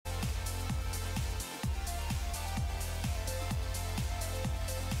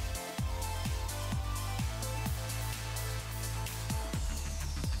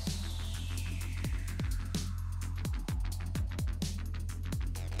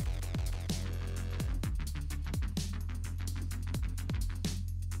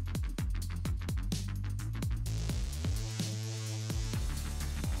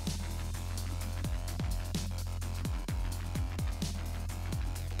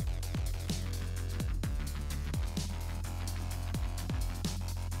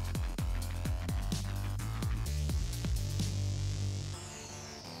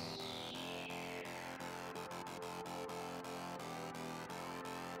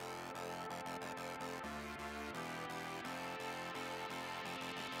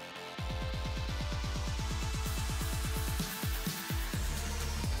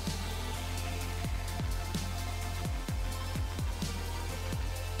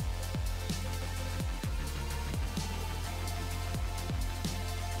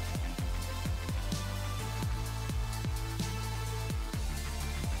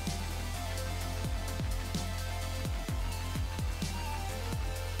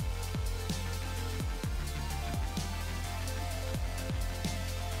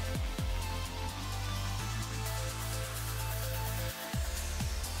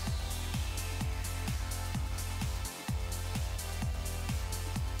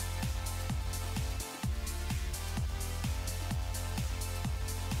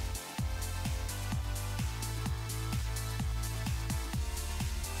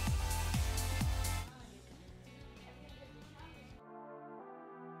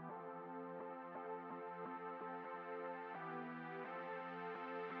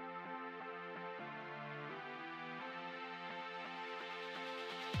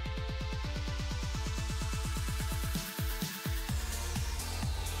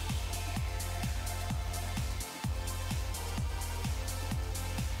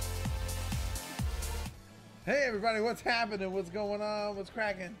Hey everybody, what's happening? What's going on? What's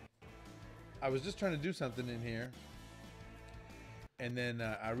cracking? I was just trying to do something in here, and then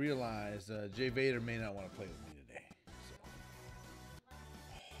I realized Jay Vader may not want to play with me today. So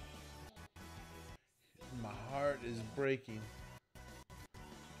my heart is breaking.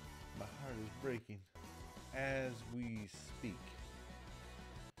 My heart is breaking as we speak.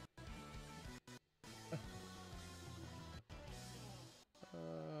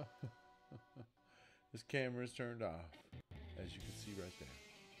 This camera is turned off, as you can see right there.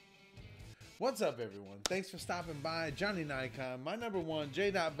 What's up, everyone? Thanks for stopping by. Johnny Nikon, my number one,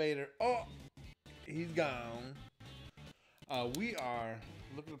 J. Vader. Oh, he's gone. We are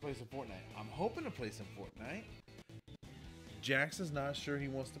looking to play some Fortnite. I'm hoping to play some Fortnite. Jackson's not sure he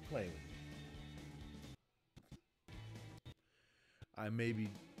wants to play with me. I may be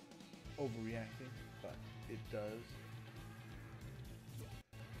overreacting, but it does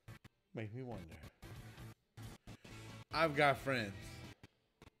make me wonder. I've got friends.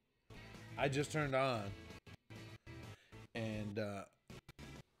 I just turned on, and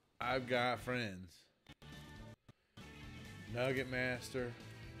I've got friends. Nugget Master,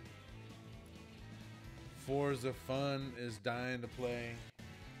 Forza Fun is dying to play.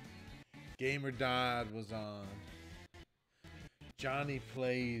 Gamer Dodd was on. Johnny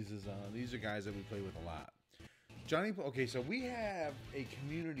Plays is on. These are guys that we play with a lot. Okay, so we have a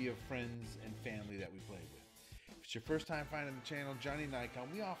community of friends and family that we play with. If it's your first time finding the channel, Johnny Nikon,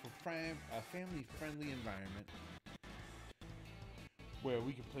 we offer a family-friendly environment where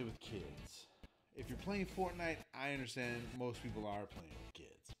we can play with kids. If you're playing Fortnite, I understand most people are playing with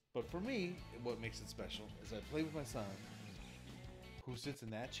kids. But for me, what makes it special is I play with my son, who sits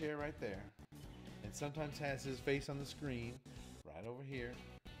in that chair right there, and sometimes has his face on the screen, right over here,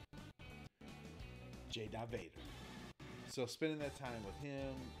 J. Vader. So spending that time with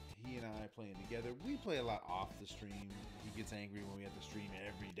him, he and I playing together. We play a lot off the stream. He gets angry when we have to stream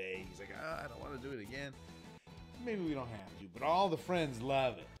every day. He's like, I don't want to do it again. Maybe we don't have to, but all the friends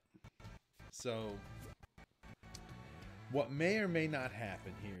love it. So what may or may not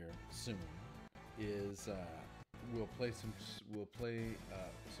happen here soon is we'll play some friends.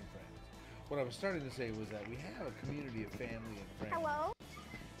 What I was starting to say was that we have a community of family and friends. Hello?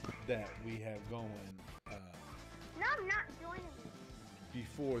 That we have going. No, I'm not joining you.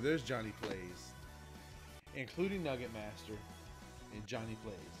 Before there's Johnny Plays, including Nugget Master and Johnny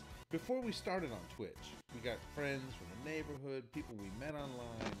Plays. Before we started on Twitch, we got friends from the neighborhood, people we met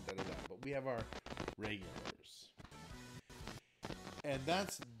online, but we have our regulars. And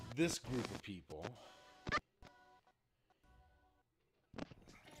that's this group of people.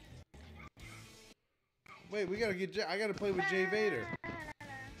 Wait, we gotta get. I gotta play with Jay Vader.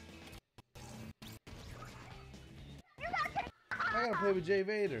 I gotta play with Jay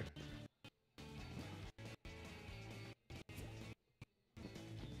Vader.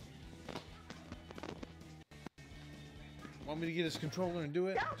 Want me to get his controller and do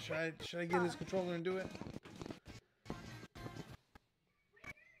it? Should I get his controller and do it?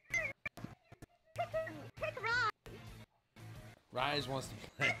 Rise wants to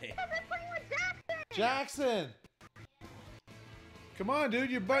play. Jackson! Come on, dude.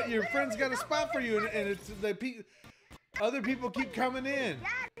 Your friend's got a spot for you, and it's the other people keep coming in.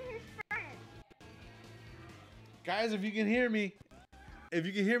 Guys, if you can hear me,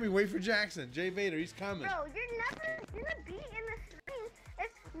 wait for Jackson. Jay Vader, he's coming. Bro, you're never gonna be in the stream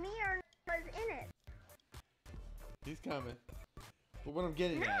if me or was in it. He's coming. But what I'm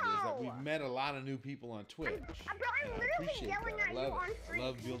getting at is that we've met a lot of new people on Twitch. I'm literally yelling at you on stream. I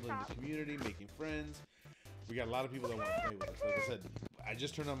love building the community, making friends. We got a lot of people that want to play with us. Like I said, I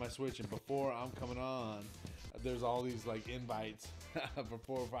just turned on my Switch, and before I'm coming on, there's all these like invites for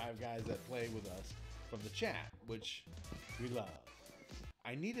 4 or 5 guys that play with us from the chat, which we love.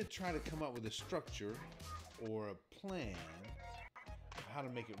 I need to try to come up with a structure or a plan of how to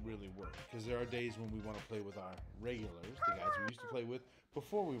make it really work, because there are days when we want to play with our regulars, the guys we used to play with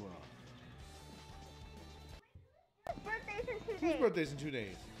before we were on. Birthday's in 2 days. Whose birthday's in 2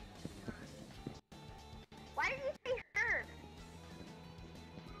 days? Why did you say her?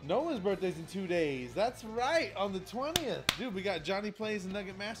 Noah's birthday's in 2 days. That's right, on the 20th. Dude, we got Johnny Plays and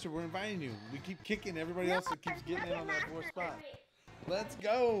Nugget Master. We're inviting you. We keep kicking everybody else that keeps getting in on that 4th spot. Let's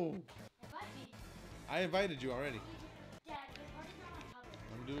go. I invited you already. I'm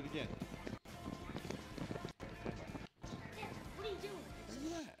gonna do it again. What are you doing? Where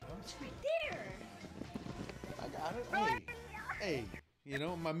you at? Oh, It's right there. I got it. Hey, you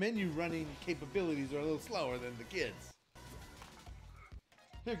know, my menu running capabilities are a little slower than the kids.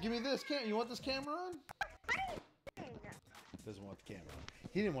 Here, give me this. You want this camera on? Doesn't want the camera on.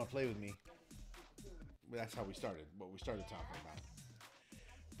 He didn't want to play with me That's how we started. What we started talking about.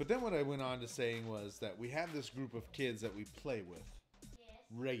 But then what I went on to saying was that we have this group of kids that we play with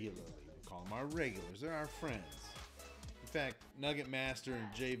regularly. We call them our regulars. They're our friends. In fact, Nugget Master and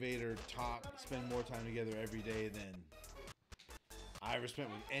Jay Vader spend more time together every day than I ever spent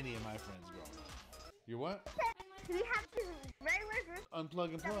with any of my friends growing up. You what? We have to regular groups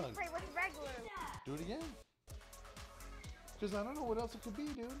Unplug and that we plug. play with regularly. Do it again. Because I don't know what else it could be,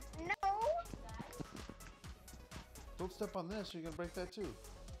 dude. No. Don't step on this. You're going to break that too.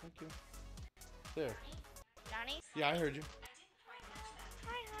 Thank you. There. Johnny? Yeah, I heard you.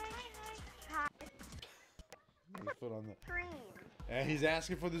 Hi. His foot on the... Screen. And he's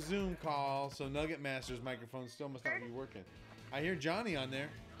asking for the Zoom call, so Nugget Master's microphone still must not be working. I hear Johnny on there.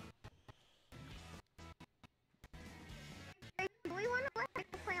 Hey, do we want to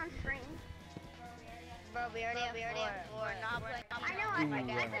play on screen? Bro, we already have four. We're not playing. I know. Ooh, I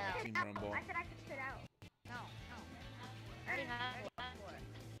right, said Team out. Rumble. I said I could sit out. No. I already have four.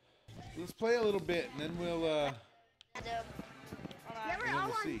 Let's play a little bit, and then we'll, Yeah, then we're we'll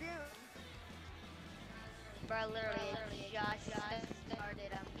all on see. Zoom. Bro, literally just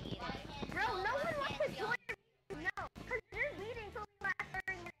started a meeting. Bro, no one wants to join. No, because this meeting till the last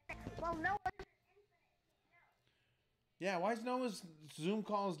 30 minutes. Well, no one. Yeah, why is Noah's Zoom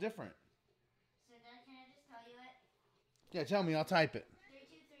calls different? So then can I just tell you it? Yeah, tell me. I'll type it.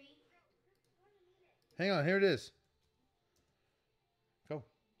 323 Hang on. Here it is. Go.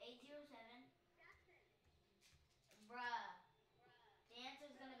 807. Bruh. The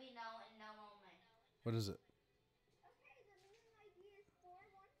answer's gonna be no and no only. What is it? Okay, the meeting ID is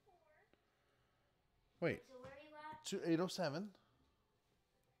 414. Wait. So where are you at? 2807.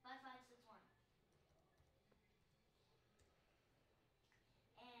 5561.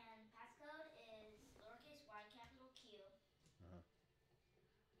 And passcode is lowercase y, capital Q,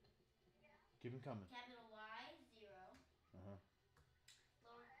 Keep them coming. capital Y, 0, Uh-huh.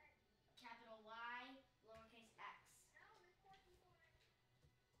 capital Y, lowercase x.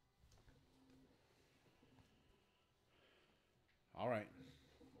 All right.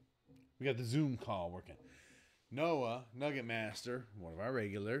 We got the Zoom call working. Noah, Nugget Master, one of our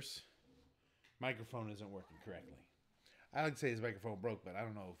regulars, microphone isn't working correctly. I like to say his microphone broke, but I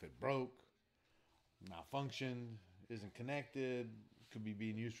don't know if it broke, malfunctioned, isn't connected, could be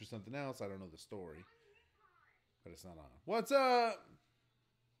being used for something else. I don't know the story, but it's not on. What's up?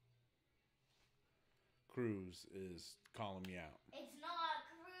 Cruz is calling me out. It's not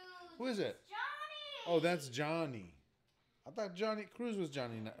Cruz. Who is it? It's Johnny. Oh, that's Johnny. I thought Johnny Cruz was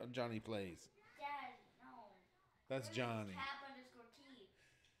Johnny. Johnny Plays. Dad, no. That's Johnny. Cap underscore key.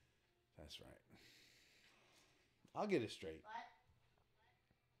 That's right. I'll get it straight. What?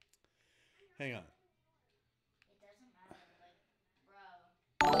 Hang on. It doesn't matter.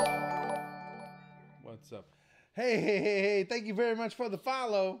 Like, bro. What's up? Hey. Thank you very much for the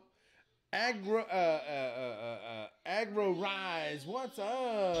follow. Agro Rise. What's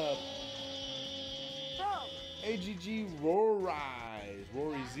up? Bro, AGG Rise.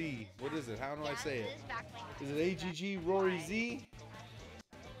 Rory Z. What is it? How do I say it? Is it AGG Rory Z?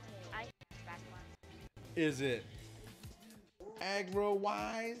 Is it Agro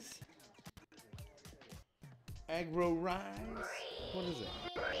Wise? Agro Rise? What is it?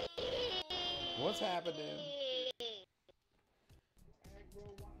 What's happening?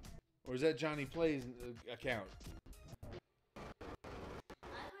 Or is that Johnny Plays account? My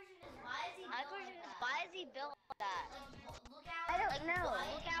question is, why is he built like that? Look how I don't know.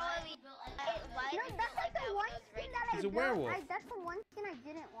 Look how he built like that. Why is no, he that's built like the that one with those skin rings? that I He's a built. werewolf. That's the one skin I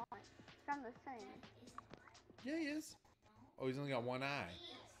didn't want from the thing. Yeah, he is. Oh, he's only got one eye.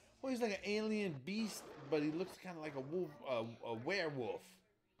 Well, he's like an alien beast, but he looks kind of like a wolf, a werewolf.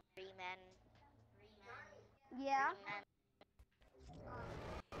 Yeah.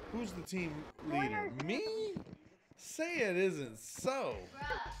 Who's the team leader? Me? Say it isn't so.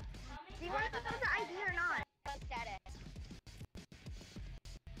 Do you want to know the ID or not?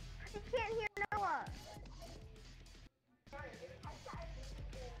 You can't hear Noah. Just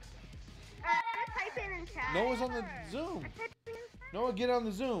type it in chat. Noah's on the Zoom. Noah, get on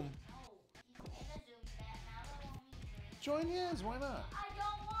the Zoom. Join his. Why not? I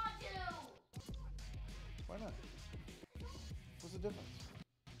don't want to. Why not? What's the difference?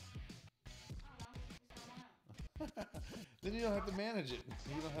 Then you don't have to manage it.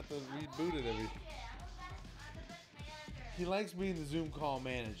 You don't have to reboot it every. He likes being the Zoom call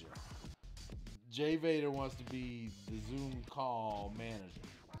manager. Jay Vader wants to be the Zoom call manager.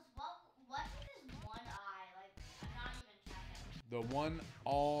 What's with this one eye? Like, I'm not even checking. The one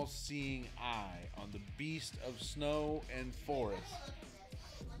all-seeing eye on the beast of snow and forest. Look at this.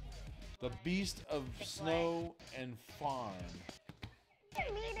 Look at this. The Beast of Snow and Farm.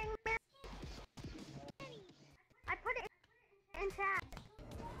 Meeting. I put it in chat.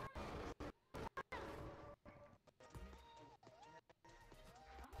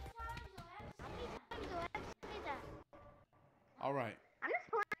 All right. I'm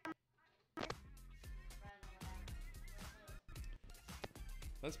just playing.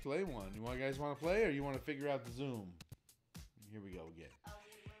 Let's play one. You guys want to play, or you want to figure out the Zoom? Here we go again.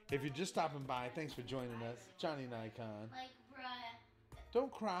 If you're just stopping by, thanks for joining us. Johnny and Icon. Like, bruh. Don't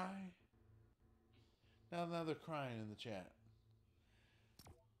cry. Now they're crying in the chat.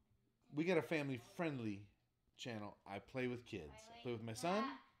 We got a family-friendly channel. I play with kids. I play with my son,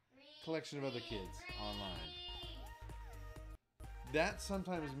 collection of other kids online. That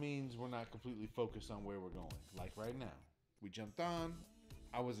sometimes means we're not completely focused on where we're going. Like right now. We jumped on.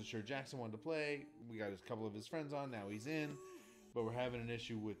 I wasn't sure Jackson wanted to play. We got a couple of his friends on. Now he's in. But we're having an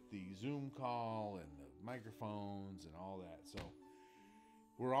issue with the Zoom call and the microphones and all that. So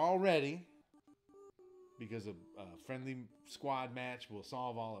we're all ready because a friendly squad match will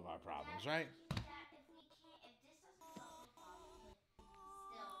solve all of our problems, right?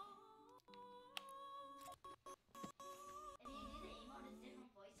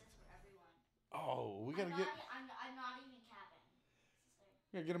 Oh, we gotta get. I'm not even capping.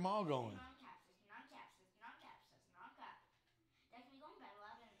 We gotta get them all going.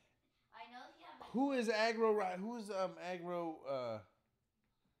 Who is Aggro Rise? Who is Aggro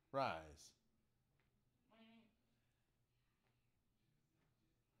Rise? What do you mean?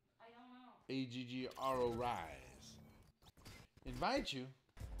 I don't know. AGGRO Rise. Invite you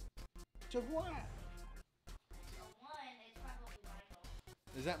to what? So one, it's probably Michael.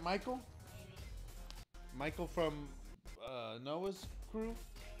 Is that Michael? Maybe. Michael from Noah's crew?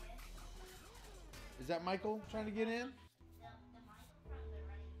 Is that Michael trying to get in? The Michael from the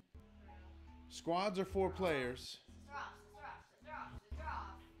running crew. Squads are 4 players. Sister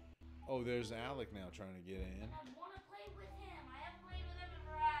off. Oh, there's Alec now trying to get in. I want to play with him. I haven't played with him in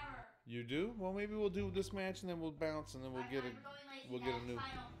forever. You do? Well, maybe we'll do this match and then we'll bounce and then we'll get a new. We're going laggy.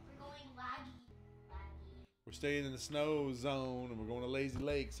 We're staying in the snow zone and we're going to Lazy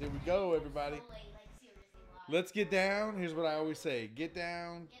Lakes. Here we go, everybody. So late, like seriously. Let's get down. Here's what I always say: get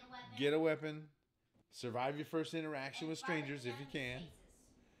down, get a weapon, survive your first interaction with strangers if you can,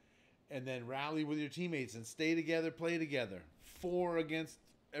 and then rally with your teammates and stay together, play together. 4 against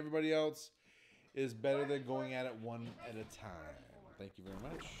everybody else is better than going at it one at a time. Thank you very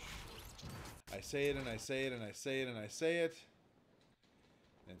much. I say it and I say it and I say it and I say it.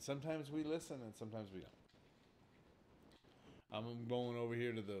 And sometimes we listen and sometimes we don't. I'm going over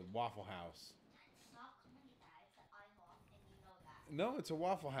here to the Waffle House. Stop calling it that. It's an IHOP, and you know that. No, it's a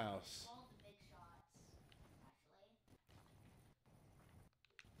Waffle House. All the big shots,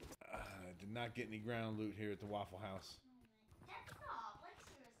 actually. I did not get any ground loot here at the Waffle House. That's stop. Like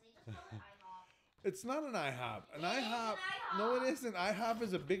seriously, just call it IHOP. It's not an IHOP. An It is an IHOP. IHOP. No, it isn't. IHOP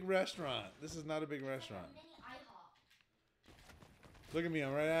is a big restaurant. This is not a big restaurant. Mini IHOP. Look at me.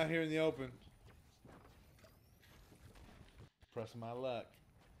 I'm right out here in the open. Pressing my luck.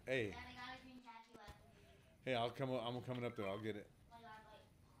 Hey. Dad, I got a green tattoo at the movie. Hey, I'm coming up there. I'll get it. Oh my God,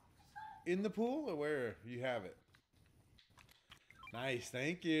 like. In the pool or where? You have it. Nice.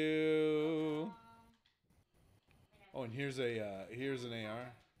 Thank you. Oh, and here's an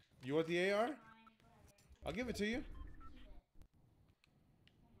AR. You want the AR? I'll give it to you.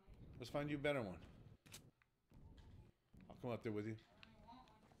 Let's find you a better one. I'll come up there with you.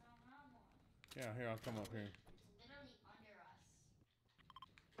 Yeah, here, I'll come up here. It's literally under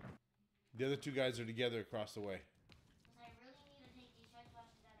us. The other 2 guys are together across the way. Because I really need to take these stretch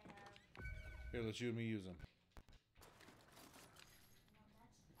boxes that I have. Here, let's you and me use them. No,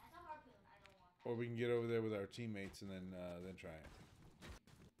 that's a harpoon. I don't want that. Or we can get over there with our teammates and then try it.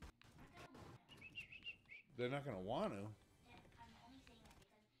 I don't want it. They're not gonna want to. I'm only saying that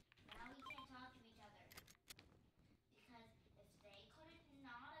because now we can't talk to each other. Because if they couldn't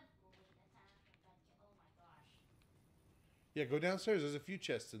not have. Oh, wait, that's not happening. Oh my gosh. Yeah, go downstairs. There's a few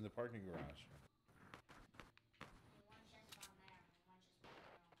chests in the parking garage. Only one chest down there and one chest down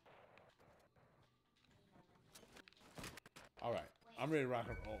there. All right, I'm ready to rock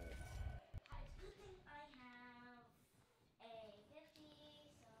and roll. It's a good thing I have a 50,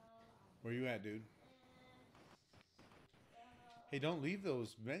 so. Where you at, dude? Hey, don't leave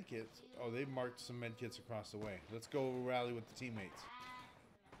those med kits. Oh, they've marked some med kits across the way. Let's go rally with the teammates.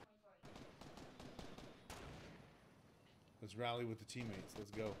 Let's rally with the teammates.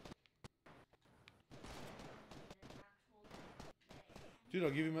 Let's go. Dude,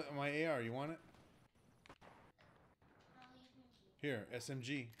 I'll give you my AR. You want it? Here,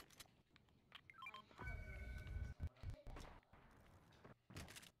 SMG.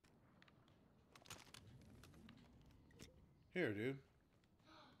 Here, dude.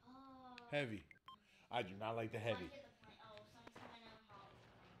 Oh. Heavy. I do not like the heavy. Get the plane. Oh, someone's coming in hot with the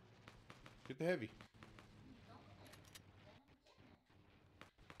plane. Get the heavy. Don't get it. Then I'm getting it.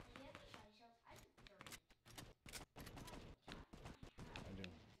 If you have any shotty shells, I have 30. I do. Can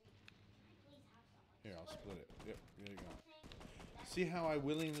I please have some? Like, Here, I'll split it. Yep, there you go. That's See how I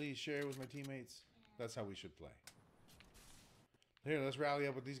willingly share with my teammates? That's how we should play. Here, let's rally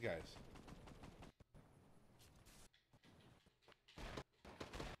up with these guys.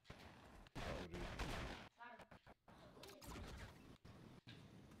 Uh-oh, dude.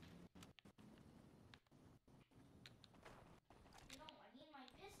 No, I need my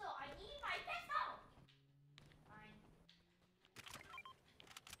pistol. I need my pistol. Fine.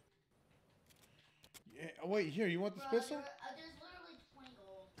 Yeah, oh, wait, here, you want this Bro, pistol? there's literally 20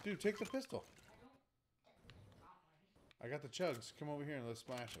 gold. Dude, take the pistol. I don't. I got one. I got the chugs. Come over here and let's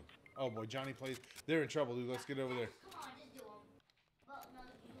smash them. Oh boy, Johnny plays. They're in trouble, dude. Let's get over there. Come on, just do them. Well, no,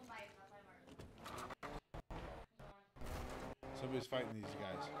 you can buy yourself. I'm already. Somebody's fighting these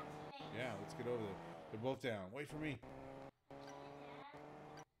guys. Yeah, let's get over there. They're both down. Wait for me.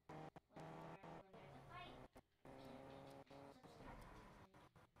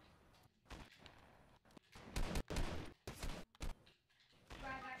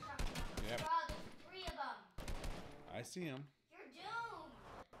 Yep. Bro, there's 3 of them. I see him. You're doomed.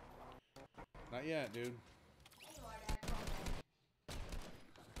 Not yet, dude. There you are, Dad.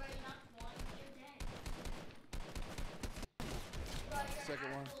 Bro, you knocked one. You're dead. Bro, you're Second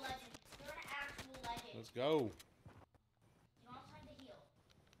an one. actual legend. You're an actual legend. Let's go. You don't have time to heal.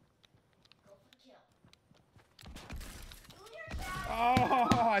 Go for the kill. Use your shotgun.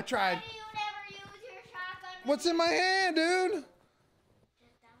 Oh, I tried. Why do you never use your shotgun? What's in my hand, dude? That was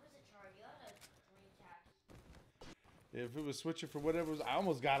a charge. You had a 3 attacks. If it was switching for whatever it was, I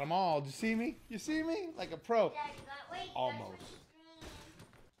almost got them all. Did you see me? You see me? Like a pro. Dad, you got, wait, you Almost. gotta switch the screen.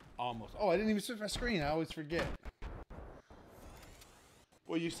 Almost. Oh, I didn't even switch my screen. I always forget.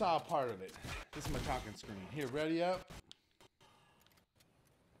 Well, you saw a part of it. This is my talking screen. Here, ready up?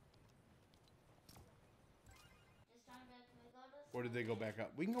 This time, Dad, can we go to Or did they go back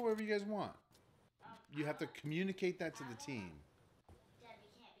up? We can go wherever you guys want. You have to communicate that to the team. Dad, we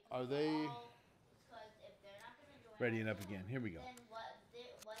can't because Are they because if they're not gonna join readying us, up again? Here we go. then what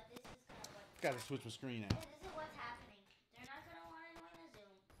this is gonna Got to switch my screen out. this is what's happening. They're not gonna want to join the Zoom,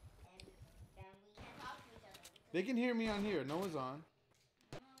 and then we can't talk to each other. They can hear me on here. No one's on.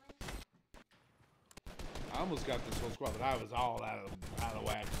 I almost got this whole squad, but I was all out of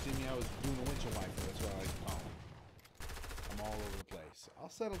whack. See me? I was doing a windshield wiper. That's what I like to call them. I'm all over the place. I'll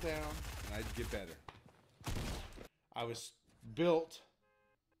settle down and I'd get better. I was built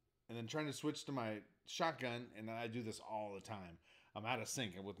and then trying to switch to my shotgun, and I do this all the time. I'm out of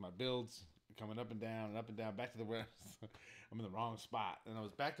sync with my builds, coming up and down, back to the west. I'm in the wrong spot. And I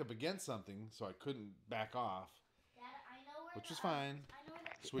was backed up against something, so I couldn't back off, Dad, I know where which was fine. I know where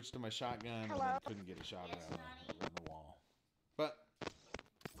the Switched to my shotgun, and Hello? then couldn't get a shot Yes, out Johnny? on the wall. But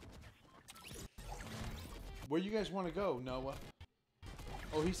where you guys want to go, Noah?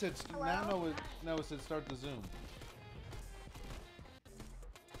 Oh, he said now Noah said start the Zoom.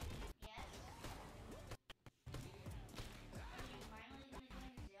 yes. Are you finally gonna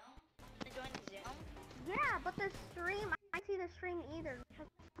join the Zoom? Yeah, but the stream, I can't see the stream either. There's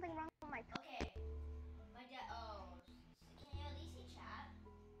something wrong with my Okay. My dad. Oh, can you at least see chat?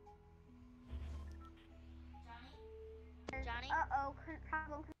 Johnny? Johnny? Uh-oh,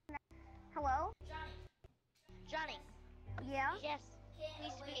 problem connect. Hello? Johnny. Johnny, Yeah? yes, Can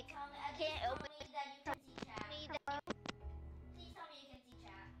Please wait, speak. tell me, at Can't least tell open me that you can see chat. me Hello? Please tell me you can see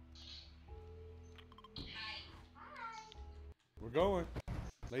chat. Hi. We're going.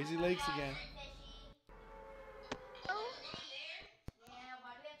 Lazy Lakes again. Fishy. Oh, Yeah,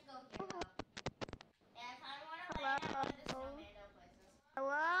 why do we have to go here though? Yeah, I kind of want to Hello? play one of the snowman places.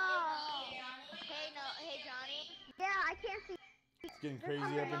 hello? Hey, Johnny. hey Johnny. Yeah, I can't see. It's getting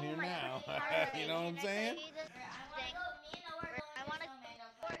crazy up in here now. You know what I'm saying? I want to go. Me and Noah are going I to wanna-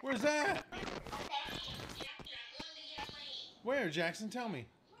 snowman place. Where's that? Okay. Where, Jackson? Tell me.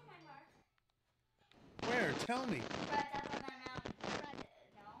 Where's my mark? Where? Tell me. Right up on that mountain.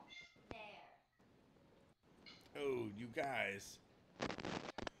 No. There. Oh, you guys.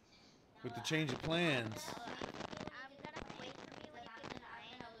 With the change of plans. I'm gonna wait for me when you get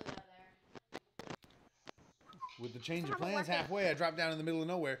I'm gonna loot up there. With the change of plans halfway, I dropped down in the middle of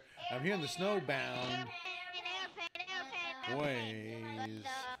nowhere. I'm here in the snowbound ways.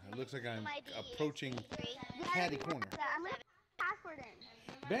 It looks like I'm approaching Caddy Corner. I'm gonna put the password in.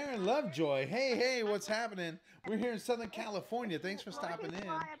 Baron Lovejoy. Hey, what's happening? We're here in Southern California. Thanks for stopping in.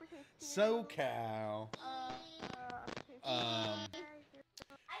 SoCal. Okay,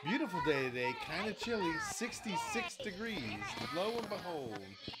 Beautiful day today, kind of chilly, 66 degrees. Lo and behold,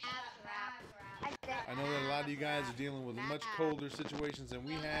 I know that a lot of you guys are dealing with much colder situations than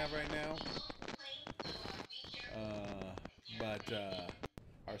we have right now. But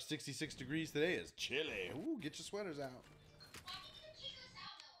our 66 degrees today is chilly. Ooh, get your sweaters out.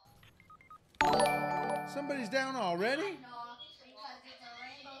 Somebody's down already? No, because it's a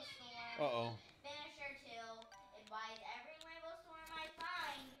rainbow storm. Uh-oh. Finisher 2. It buys every rainbow storm I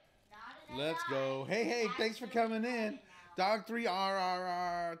find. Not an Let's AI. go. Hey, thanks for coming in. Now. Dog 3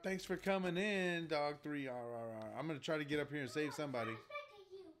 RRR. Thanks for coming in, Dog 3 RRR. I'm going to try to get up here and save somebody.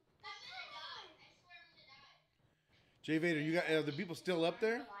 Jay Vader, you got are the people still up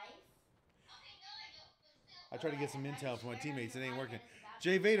there? I tried to get some intel from my teammates. It ain't working.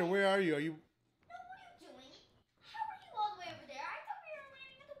 Jay Vader, where are you? Are you? No, what are you doing? How are you all the way over there? I thought we were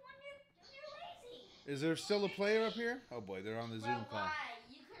landing at the one near Lazy. Is there still a player up here? Oh boy, they're on the Zoom call. Why?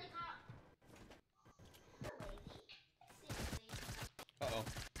 You could have gone. Lazy. Seriously. Uh-oh.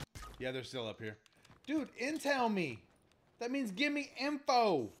 Yeah, they're still up here. Dude, intel me. That means give me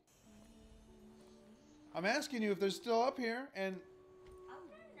info. I'm asking you if they're still up here, and I don't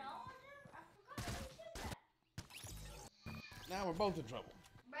know. I forgot to do that. now we're both in trouble.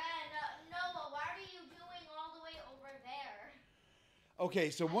 Noah, why are you doing all the way over there? Okay,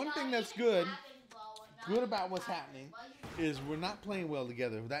 so one thing that's good about what's happening is we're not playing well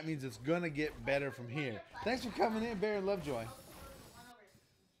together. That means it's gonna get better from here. Thanks for coming in, Bear Lovejoy.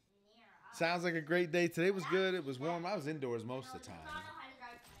 Sounds like a great day. Today was good. It was warm. I was indoors most of the time.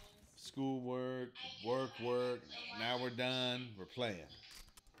 School work. Now we're done. We're playing.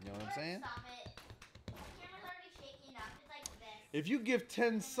 You know what I'm saying? Stop it. The camera's already shaking up. It's like this. If you give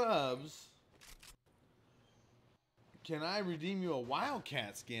 10 subs, can I redeem you a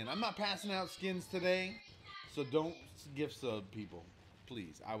Wildcat skin? I'm not passing out skins today, so don't gift sub people.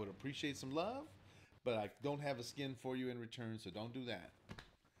 Please. I would appreciate some love, but I don't have a skin for you in return, so don't do that.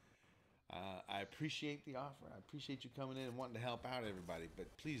 I appreciate the offer. I appreciate you coming in and wanting to help out everybody, but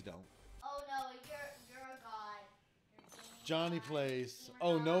please don't. Oh no, you're a god. Johnny plays.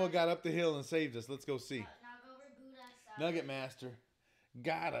 Oh, Noah got up the hill and saved us. Let's go see. Now go reboot us. Nugget Master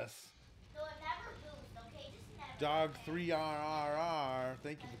got us. So it never boosts, okay? Just never. Dog 3RRR.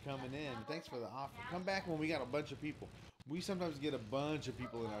 Thank you for coming in. Thanks for the offer. Come back when we got a bunch of people. We sometimes get a bunch of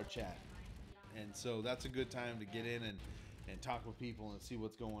people in our chat, and so that's a good time to get in and talk with people and see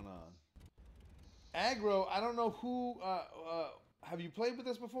what's going on. Aggro, I don't know who. Have you played with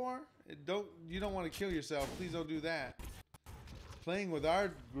us before? You don't want to kill yourself. Please don't do that. Playing with our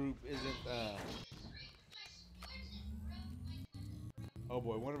group isn't. Oh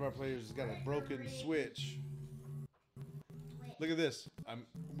boy, one of our players has got a broken switch. Look at this.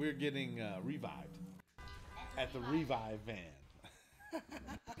 We're getting revived at the revive van. Yay,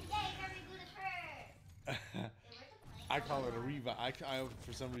 I rebooted her. I call it a revive. I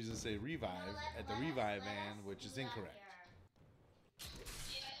for some reason say revive at the revive van, which is incorrect.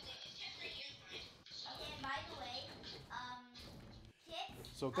 Okay, and by the way, kids.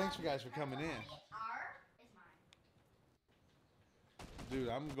 So thanks for guys for coming in. R is mine. Dude,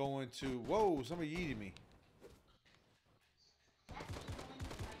 I'm going to. Whoa, somebody eating me. That's me going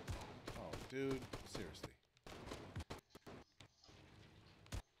to try to. Oh, dude, seriously.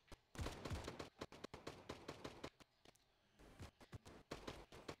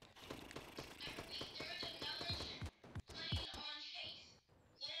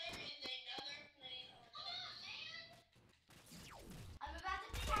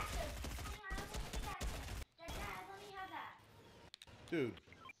 Dude.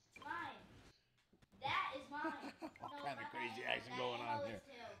 It's mine. That is mine. All No, kind of not crazy that. action That going on ammo here. is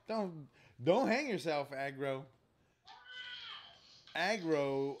too. Don't hang yourself, Aggro.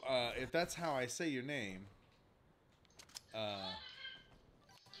 Aggro, if that's how I say your name.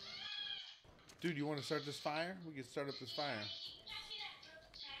 Dude, you want to start this fire? We can start up this fire.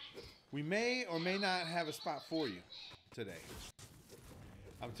 We may or may not have a spot for you today.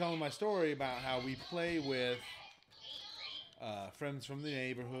 I'm telling my story about how we play with friends from the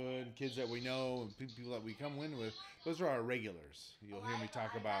neighborhood, kids that we know, and people that we come in with. Those are our regulars. You'll hear me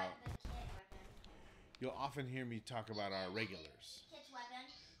talk about. You'll often hear me talk about our regulars.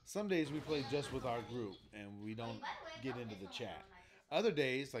 Some days we play just with our group and we don't get into the chat. Other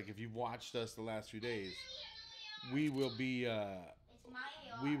days, like if you've watched us the last few days, we will be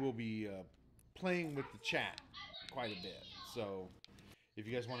playing with the chat quite a bit. So if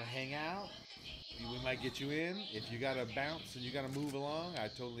you guys want to hang out, we might get you in. If you gotta bounce and you gotta move along, I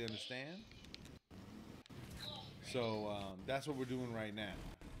totally understand. So that's what we're doing right now.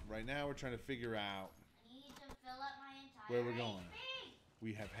 Right now we're trying to figure out. I need to fill up my where we're going.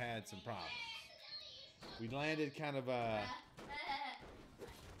 We have had some problems. We landed kind of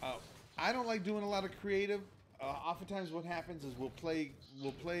I don't like doing a lot of creative. Oftentimes, what happens is we'll play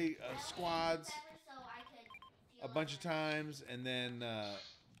squads a bunch of times, and then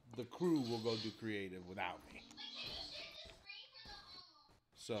the crew will go do creative without me.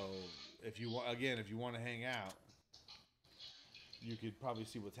 So if you want to hang out, you could probably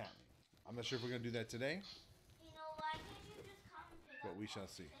see what's happening. I'm not sure if we're gonna do that today, Why can't you just come pick but up we shall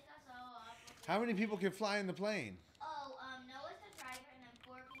us? see. Pick us all up. How many people can fly in the plane? Oh, Noah's the driver, and then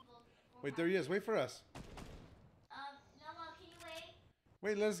 4 people. Wait, there he is. Wait for us. Noah, can you wait?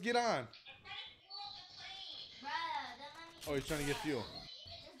 Wait, let's get on. I'm trying to fuel up the plane. Bruh, then let me. Oh, he's trying to get fuel.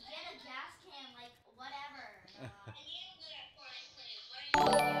 Just get a gas can, like whatever.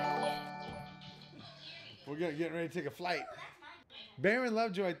 Noah. We're getting ready to take a flight. Ooh, that's mine. Baron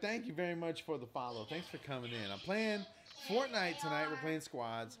Lovejoy, thank you very much for the follow. Thanks for coming in. I'm playing Fortnite tonight. We're playing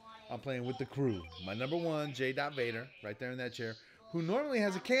squads. I'm playing with the crew. My number one, J. Vader, right there in that chair, who normally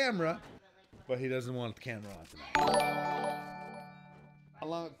has a camera, but he doesn't want the camera on tonight.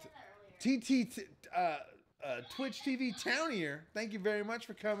 Along Twitch TV Townier, thank you very much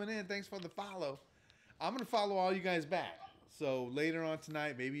for coming in. Thanks for the follow. I'm going to follow all you guys back. So later on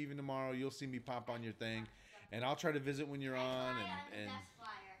tonight, maybe even tomorrow, you'll see me pop on your thing. And I'll try to visit when you're on. And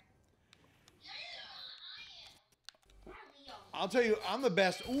I'll tell you, I'm the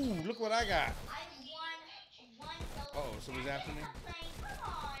best. Ooh, look what I got. Oh, somebody's after me?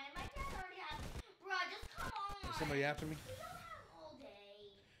 Is somebody after me?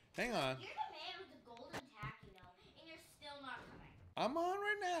 Hang on. You're the man with the golden tack, and you're still not coming. I'm on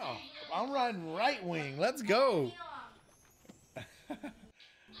right now. I'm riding right wing. Let's go.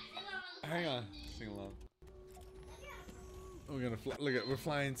 Hang on. Sing along. We're gonna fly. We're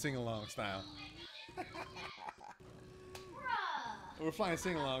flying sing along style. We're flying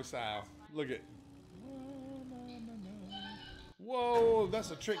sing along style. Look at. Whoa,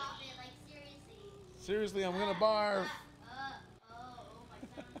 that's a trick. Stop it, like seriously. Seriously, I'm gonna barf. My stomach's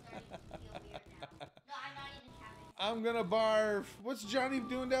starting to feel weird now. No, I'm not even capping. I'm gonna barf. What's Johnny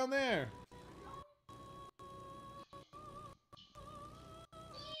doing down there?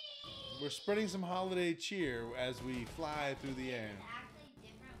 We're spreading some holiday cheer as we fly through the air. It's actually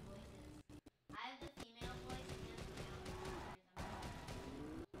different voices. I have the female voice and the male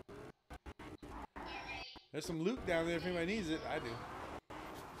voice. There's some loot down there if anybody needs it. I do.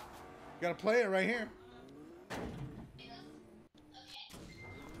 Gotta play it right here.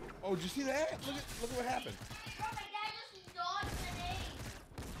 Oh, did you see that? Look at what happened. Bro, my dad just dodged an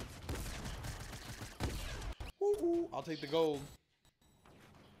ace. Woo-hoo. I'll take the gold.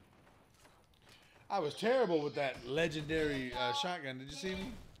 I was terrible with that legendary shotgun. Did you see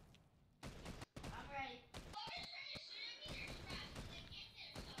me? I'm ready.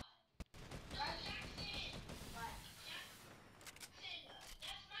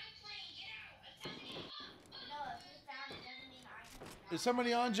 Is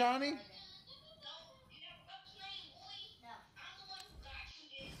somebody on, Johnny?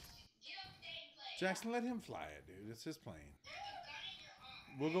 Jackson, let him fly it, dude. It's his plane.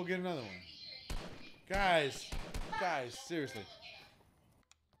 We'll go get another one. Guys, seriously.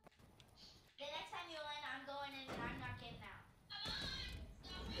 The next time you land, I'm going in and I'm not getting out.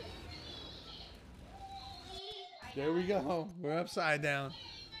 There we go. We're upside down.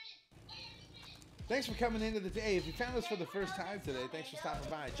 Thanks for coming into the day. If you found us for the first time today, thanks for stopping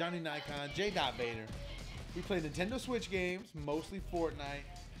by. Johnny Nikon, J. Vader. We play Nintendo Switch games, mostly Fortnite,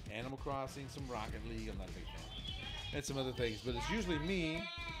 Animal Crossing, some Rocket League. I'm not a big fan. And some other things, but it's usually me.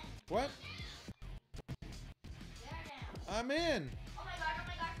 What? I'm in. Oh my gosh.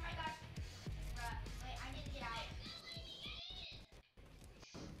 Bruh, wait, I need to get out.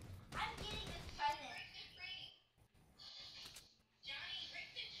 I'm getting this present.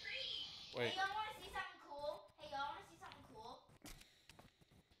 Wait. Hey, y'all want to see something cool? Hey,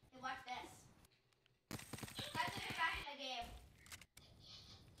 watch this. That's in the back of the game.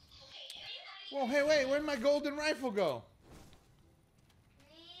 Whoa, hey, wait. Where'd my golden rifle go?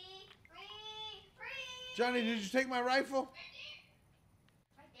 Free. Johnny, did you take my rifle?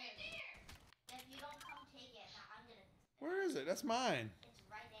 Right there. If you don't come take it, I'm gonna. Where is it? That's mine. It's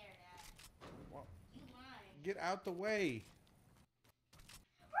right there, Dad. Well, You lying. get out the way.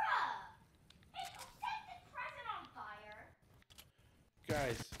 Bruh! Hey, who set this present on fire?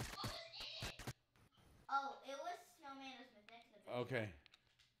 Guys. Oh, it was Snowman as Mythic. Okay.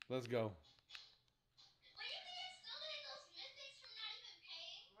 Let's go.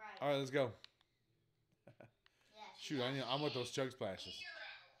 Right. All right, let's go. Yes. Shoot, I want those chug splashes.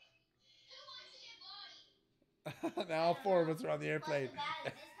 Now all four of us are on the But airplane. this kind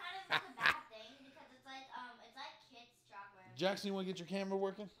of is a bad thing because it's like kids chalkware. Jackson, you want to get your camera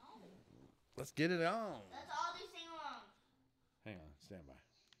working? No. Let's get it on. Let's all do sing along. Hang on, stand by.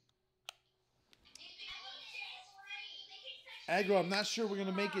 Agro, I'm not sure we're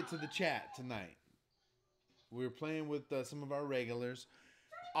gonna make it to the chat tonight. We're playing with some of our regulars.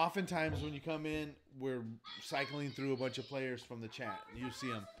 Oftentimes, when you come in, we're cycling through a bunch of players from the chat. You see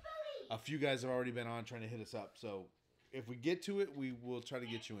them. A few guys have already been on trying to hit us up. So if we get to it, we will try to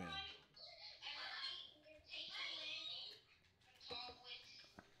get you in.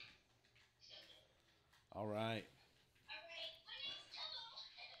 All right.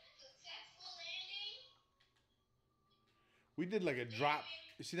 We did like a drop.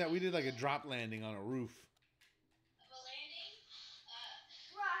 You see that? We did like a drop landing on a roof.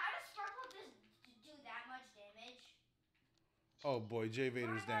 Bro, how does Sparkle just do that much damage? Oh boy, Jay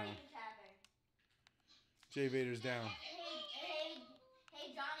Vader's down. Jay Vader's down. Hey,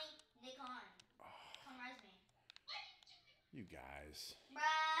 Johnny, Nick on. Come res me. You guys. Bruh.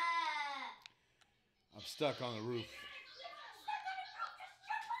 I'm stuck on the roof. Just jump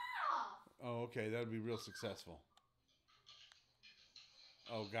off. Oh, okay. That would be real successful.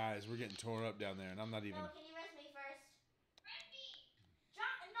 Oh, guys, we're getting tore up down there, and I'm not even... No, can you res me first?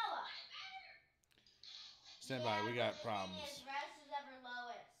 Noah. Stand by. We got problems. The thing is, res is ever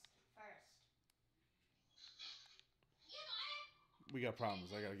lowest first. We got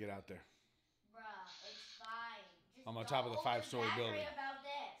problems. I got to get out there. Bruh, it's fine. Just I'm on top of the 5-story building. About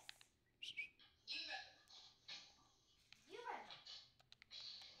this. You res him.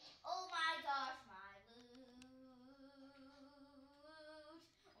 Oh my gosh, my loot.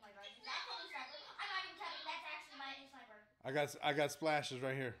 Oh my gosh, is that a new sniper? I'm not even kidding. That's actually my new sniper. I got splashes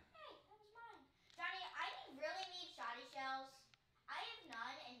right here. Hey, that was mine. Johnny, I really need shoddy shells. I have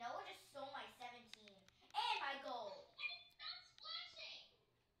none, and Noah just stole my 17 and my gold.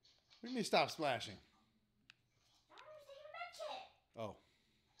 What do you mean stop splashing? Johnny was taking a med kit. Oh.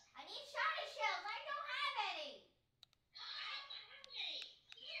 I need shoddy shells. I don't have any.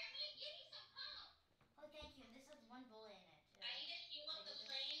 Oh, thank you. And this has one bullet in it.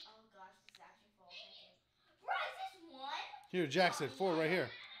 Oh gosh, this is actually full. Thank you. Bro, is this one? Here, Jackson, 4 right here.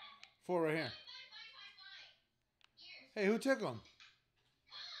 4 right here. Hey, who took them?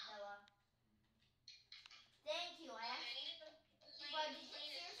 Noah. Thank you. I actually. Bro, did you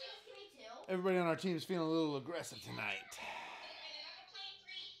seriously just give me 2? Everybody on our team is feeling a little aggressive tonight.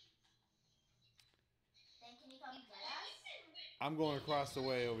 Then can you come get us? I'm going across the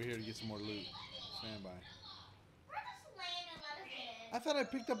way over here to get some more loot. Stand by. Bro, just land and let us get in. I thought I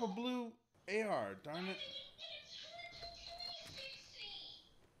picked up a blue AR. Darn it.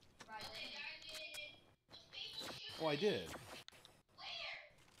 Oh, I did.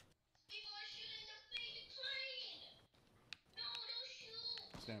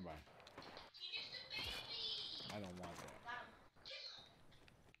 Stand by. I don't want that. Got him.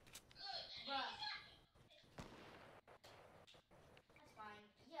 Bruh. That's fine.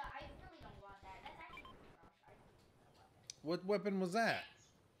 Yeah, I really don't want that. That's actually, oh my gosh, I really don't want that. What weapon was that?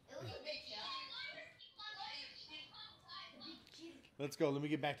 It was a big kill. The big kill. Let's go. Let me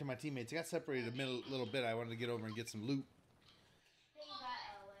get back to my teammates. I got separated a little bit. I wanted to get over and get some loot. Hey, you got,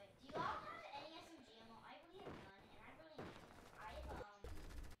 wait. Do you all have any SMG ammo? I really have none, and I really need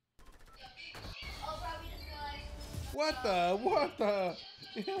some. I have, oh, bro, we just won. What the? What the?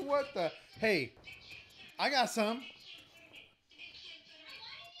 What the? Hey, I got some.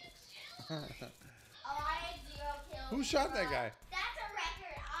 Oh, I had 0 kills. Who shot that guy? That's a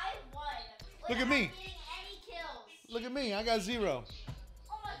record. I won. Look at without me. getting any kills. Look at me. I got 0.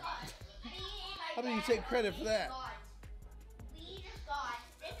 Oh my god. Me and my How do you dad take credit for that? We just got.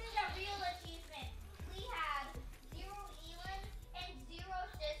 This is a real achievement. We have 0 Elon and 0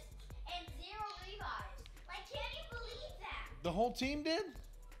 assists and 0 revives. Like, can you believe that? The whole team did?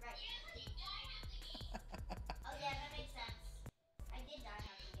 Right. Oh yeah, that makes sense. I did die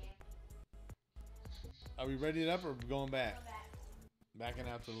half the game. Are we ready up or going back? Go back. Backing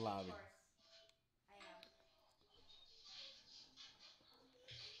out to the Of lobby. course. I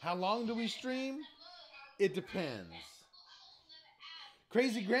am. How long do we stream? It depends.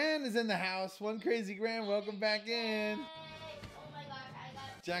 Crazy Grand is in the house. One Crazy Grand, welcome back in. Yay. Oh my gosh, I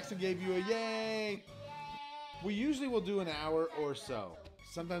got Jackson gave you a yay. Yay. We usually will do an hour or so.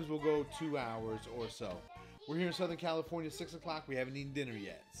 Sometimes we'll go 2 hours or so. We're here in Southern California, 6 o'clock. We haven't eaten dinner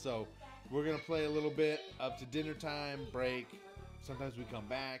yet. So we're going to play a little bit up to dinner time, break. Sometimes we come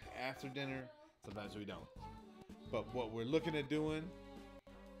back after dinner. Sometimes we don't. But what we're looking at doing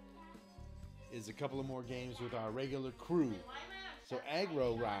is a couple of more games with our regular crew. So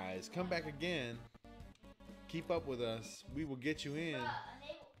Aggro Rise, come back again. keep up with us, we will get you in. Bruh,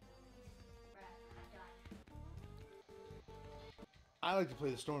 enable. Bruh, I'm done. I like to play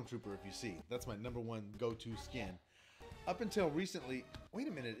the Stormtrooper if you see. That's my #1 go-to skin. Up until recently, wait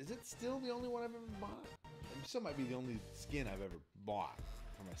a minute, is it still the only one I've ever bought? It still might be the only skin I've ever bought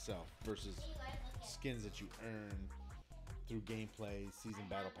for myself versus See, you guys look at skins that you earn through gameplay, season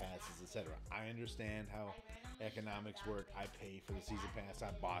battle passes, etc. I understand how economics work. I pay for the season pass.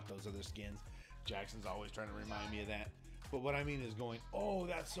 I bought those other skins. Jackson's always trying to remind me of that. But what I mean is going, oh,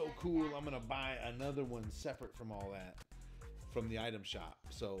 that's so cool. I'm going to buy another one separate from all that from the item shop.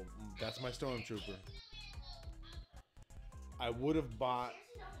 So that's my Stormtrooper. I would have bought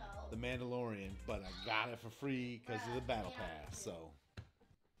the Mandalorian, but I got it for free because of the battle pass. So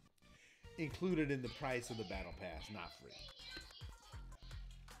included in the price of the battle pass, not free.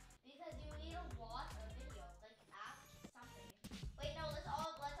 because you need to watch a video, like ask something. Wait, no, let's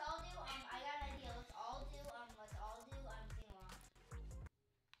all do. I got an idea. Let's all do sing along.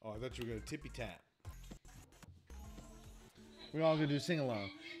 Oh, I thought you were gonna tippy tap. We're all gonna do sing along.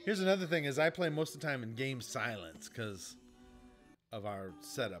 Here's another thing: is I play most of the time in game silence because of our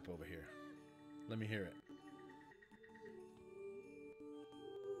setup over here. Let me hear it.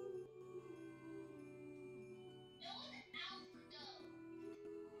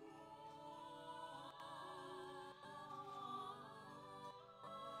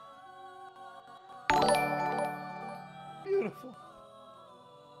 Beautiful.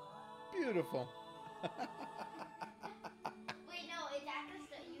 Beautiful. Wait, no, it's after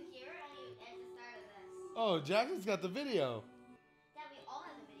you hear it and at the start of this. Oh, Jackson's got the video. Yeah, we all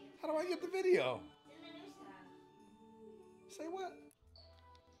have the video. How do I get the video? It's in the news tab. Say what?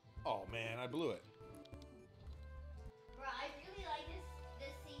 Oh man, I blew it. Bro, I really like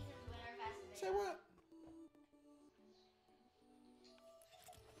this season's Winter Fest video. Say what?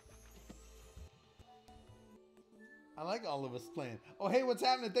 I like all of us playing. Oh, hey, what's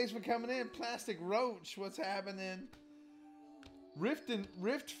happening? Thanks for coming in. Plastic Roach, what's happening? Rift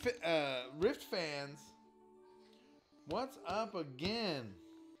fans, what's up again?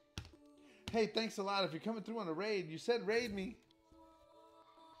 Hey, thanks a lot. If you're coming through on a raid, you said raid me.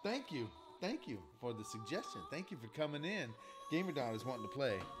 Thank you. Thank you for the suggestion. Thank you for coming in. Gamer Dog is wanting to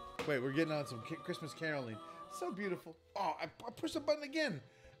play. Wait, we're getting on some Christmas caroling. So beautiful. Oh, I pushed the button again.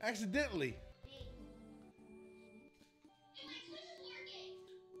 Accidentally. Yay!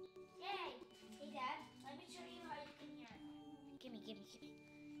 Hey, Dad, let me show you how you can hear it. Gimme.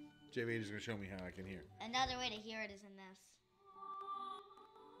 JV is going to show me how I can hear. Another way to hear it is in this.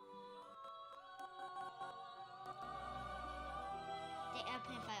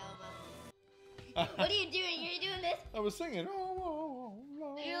 What are you doing? You're doing this? I was singing. Oh,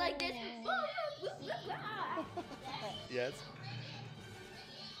 You're like this. Yes.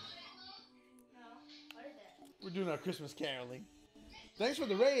 No, what is it? We're doing our Christmas caroling. Thanks for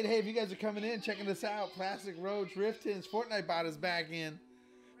the raid. Hey, if you guys are coming in, checking this out, Plastic Roach, Rift Tins, Fortnite Bot is back in.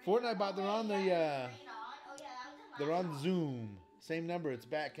 Fortnite Bot, they're on the they're on Zoom. Same number. It's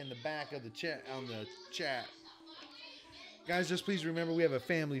back in the back of the chat on the chat. Guys, just please remember we have a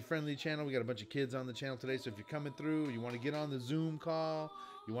family-friendly channel. We got a bunch of kids on the channel today, so if you're coming through, you want to get on the Zoom call,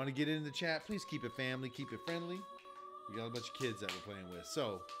 you want to get in the chat, please keep it family, keep it friendly. We got a bunch of kids that we're playing with.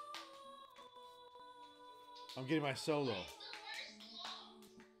 So, I'm getting my solo.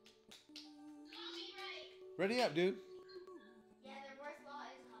 Ready up, dude. Yeah, their worst law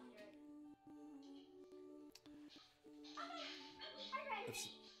is copyright.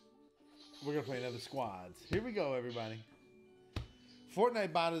 We're going to play another squads. Here we go, everybody.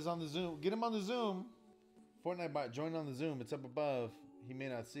 Fortnite Bot is on the Zoom. Get him on the Zoom. Fortnite Bot, join on the Zoom. It's up above. He may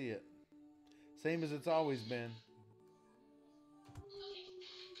not see it. Same as it's always been.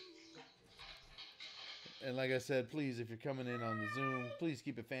 And like I said, please, if you're coming in on the Zoom, please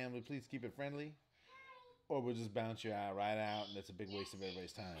keep it family. Please keep it friendly. Or we'll just bounce you out right out, and that's a big waste of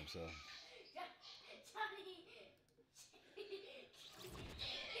everybody's time. So.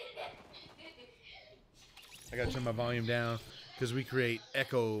 I gotta turn my volume down because we create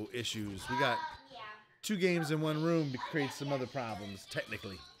echo issues. We got 2 games in one room. It creates some other problems,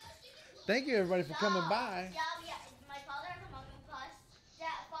 technically. Thank you, everybody, for coming by. Yeah. My father has Among Us. Yeah,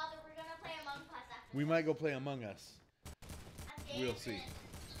 Father, we're gonna play Among Us after. We might go play Among Us. We'll see.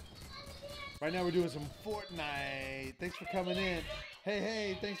 Right now we're doing some Fortnite. Thanks for coming in.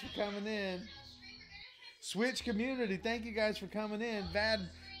 Hey, thanks for coming in. Switch community, thank you guys for coming in.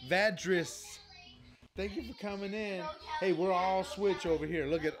 Vadris, thank you for coming in. Hey, we're all Switch over here.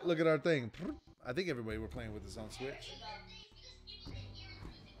 Look at our thing. I think everybody we're playing with is on Switch.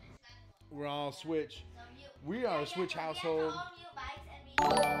 We're all Switch. We are a Switch household.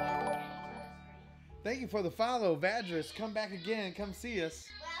 Thank you for the follow, Vadris. Come back again. Come see us.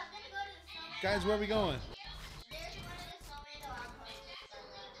 Well, I was gonna go to the snowman. Guys, where are we going? There's one of the snowman though. I'm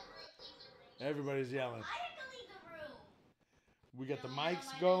coming. Everybody's yelling. I have to leave the room. We got the No, mics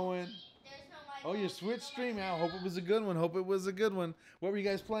no, going. There's no mic. Oh, your Switch stream out. Hope it was a good one. Hope it was a good one. What were you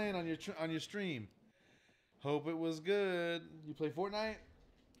guys playing on your stream? Hope it was good. You play Fortnite?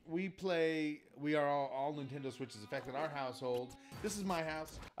 We are all Nintendo Switches. In fact, in our household, this is my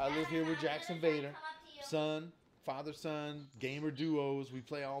house. I live here with Jackson Vader. Son, father, son, gamer duos. We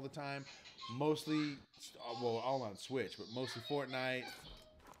play all the time. Mostly, well, all on Switch, but mostly Fortnite.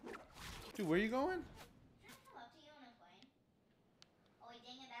 Dude, where are you going? Come up to you when I'm playing. Oh wait,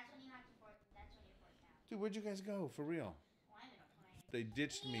 dang it! That's when you're forced out. Dude, where'd you guys go? For real? Oh, I'm in a plane. They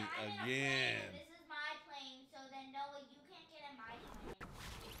ditched me I'm in a plane. again. This is my plane, so then Noah, you can't get in my plane.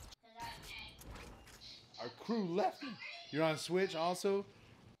 'Cause Our crew left me. You're on Switch also.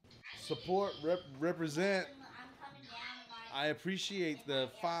 Support, represent. I'm coming down in my. I appreciate the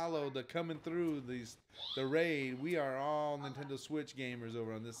follow, the coming through, the raid. We are all Nintendo Switch gamers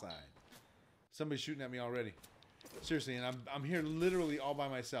over on this side. Somebody's shooting at me already. Seriously, and I'm here literally all by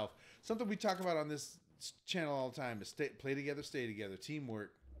myself. Something we talk about on this channel all the time is play together, stay together,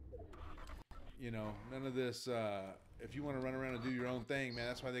 teamwork. You know, none of this. If you want to run around and do your own thing, man,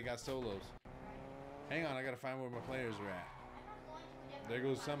 that's why they got solos. Hang on, I gotta find where my players are at. There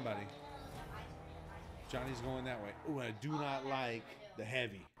goes somebody. Johnny's going that way. Ooh, I do not like the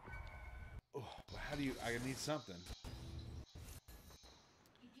heavy. Oh, how do you? I need something.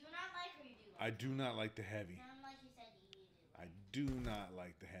 You do not like or you do like? I do not like the heavy. Sound like you said you do. I do not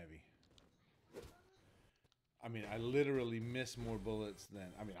like the heavy. I mean, I literally miss more bullets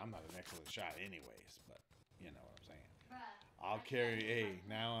than. I mean, I'm not an excellent shot, anyways, but you know what I'm saying. Bruh. I'll carry. Hey,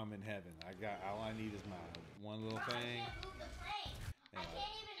 now I'm in heaven. I got. All I need is my one little Bruh, thing. I can't move the plane. I Yeah. can't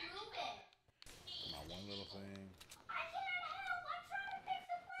even move it. My one little thing. I cannot help. I'm trying to fix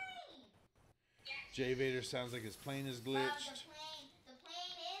the plane. Jay Vader sounds like his plane is Bruh, glitched. the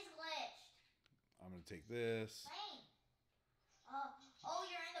plane is glitched. I'm gonna take this. Plane. Oh,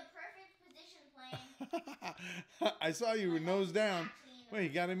 you're in the perfect position, plane. I saw you were nose down. Actually in the Wait, he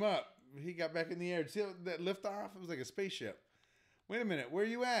got him up. He got back in the air. See that lift off? It was like a spaceship. Wait a minute. Where are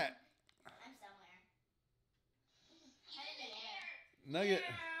you at? I'm somewhere. I'm in the air. Nugget.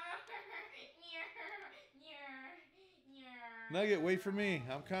 Nugget, wait for me.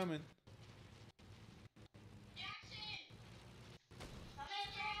 I'm coming. Come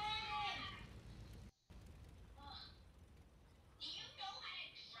in, Brandon.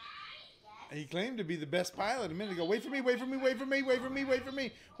 Yes. He claimed to be the best pilot a minute ago. Wait for me, wait for me, wait for me, wait for me, wait for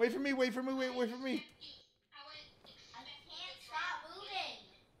me, wait for me, wait for me, wait for me. I can't stop moving.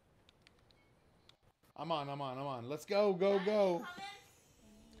 I'm on. Let's go, go, Johnny, go. you coming?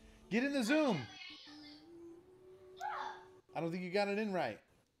 Get in the Zoom. Bruh. I don't think you got it in right.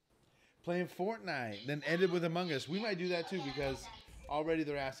 Playing Fortnite, then ended with Among Us. We might do that too because already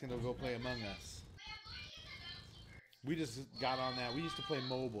they're asking to go play Among Us. We just got on that. We used to play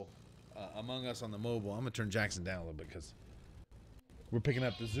mobile, Among Us on the mobile. I'm gonna turn Jackson down a little bit because we're picking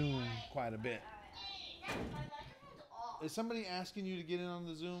up the Zoom quite a bit. My microphone's off. Is somebody asking you to get in on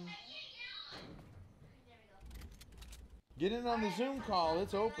the Zoom? There we go. Get in on the Zoom call.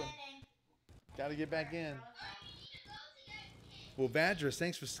 It's open. Landing. Got to get back in. Well, Vadris,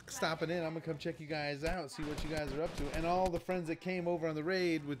 thanks for stopping in. I'm going to come check you guys out, see what you guys are up to. And all the friends that came over on the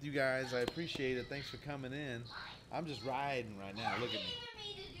raid with you guys, I appreciate it. Thanks for coming in. I'm just riding right now. Look at me.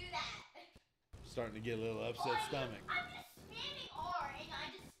 You need to do that. Starting to get a little upset stomach. I'm just spamming R and I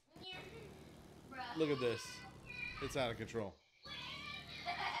just. Bruh. Look at this. It's out of control.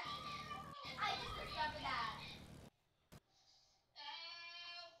 I just discovered that.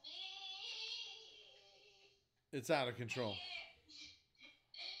 It's out of control.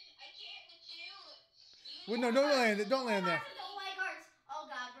 Wait, no, don't land it. Don't land there. The white guards. Oh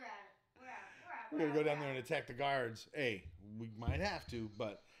God, we're at it. We're going to go down there and attack the guards. Hey, we might have to,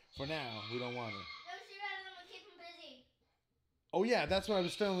 but for now, we don't want to. No, shoot at them and keep them busy. Oh, yeah, that's what I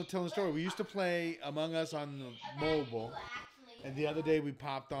was telling the story. We used to play Among Us on the mobile. Actually. And the other day we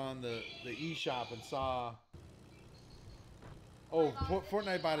popped on the eShop and saw. Oh,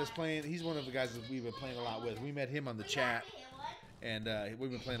 Fortnite bot is playing. He's one of the guys that we've been playing a lot with. We met him on the chat, and we've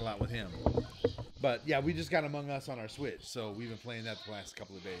been playing a lot with him. But yeah, we just got Among Us on our Switch, so we've been playing that the last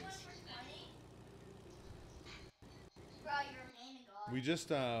couple of days. Bro, you're a man of God.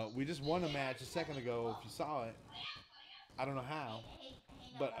 We just won a match a second ago. If you saw it, I don't know how,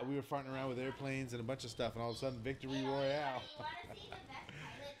 but we were farting around with airplanes and a bunch of stuff, and all of a sudden, victory royale. You want to see the best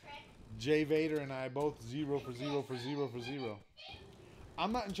pilot trick? Jay Vader and I both 0 for 0 for 0 for 0.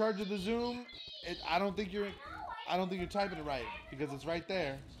 I'm not in charge of the Zoom. I don't think you're typing it right because it's right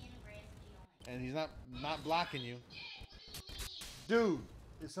there, and he's not blocking you. Dude,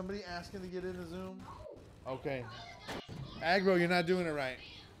 is somebody asking to get in the Zoom? Okay. Aggro, you're not doing it right.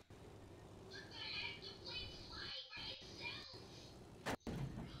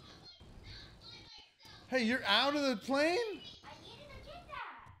 Hey, you're out of the plane? I needed to get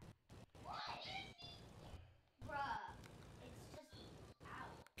that. What? Bruh, it's just out.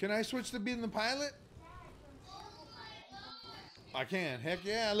 Can I switch to being the pilot? Dad, you're a terrible pilot and go for it. I can. Heck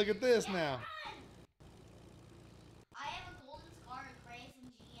yeah, look at this now. Run! I have a golden scar, Grace,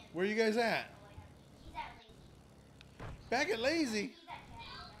 and G. And Where you guys at? he's at Lazy. Back at Lazy. He's at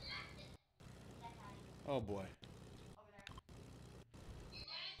Caddy. He's at Caddy. Oh boy. Over there.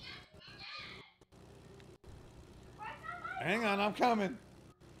 Bro, it's not my Hang on, I'm coming.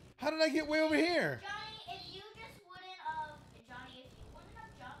 How did I get way over here? Johnny, if you just wouldn't Johnny, if you wouldn't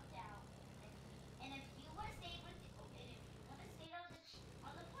have jumped out, and if you would have stayed with, and if you would have stayed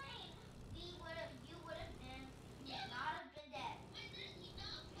on the plane, you would not have been dead.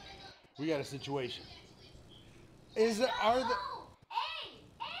 We got a situation. Are the No!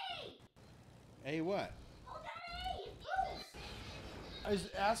 A! Hey, what? Hold on, A! Bruce!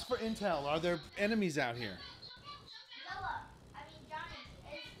 Ask for intel. Are there enemies out here? Noah, Johnny,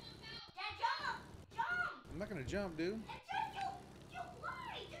 Dad, jump! Jump! I'm not gonna jump, dude. And just, you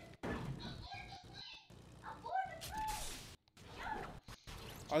lied! Just aboard the plane!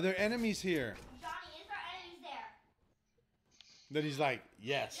 Jump! Are there enemies here? Johnny, is there enemies there? Then he's like,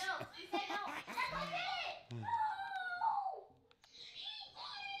 yes. No, he said no. That's what I did! No!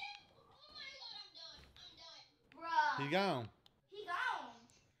 Bruh. He gone. He gone.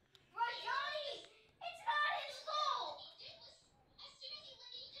 Bruh, Johnny! It's not his fault!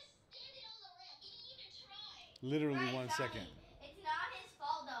 Literally Right, 1 second. Johnny, it's not his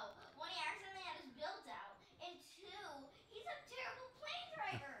fault though. One, he accidentally had his builds out. And two, he's a terrible plane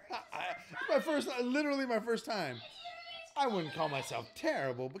driver. Literally my first time. I wouldn't call myself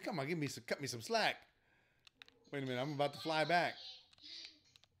terrible, but come on, cut me some slack. Wait a minute, I'm about to fly back.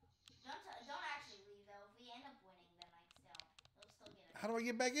 Don't actually leave though. If we end up winning, then they'll still get it. How do I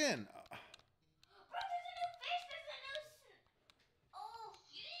get back in? Bro, there's a new fish. There's a new. Oh,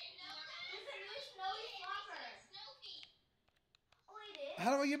 you didn't know that? There's a new snowy flopper. Oh, it is.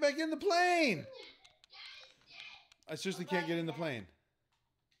 How do I get back in the plane? I seriously can't get in the plane.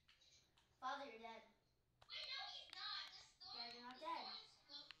 Father, you're dead. Dad, you're not dead.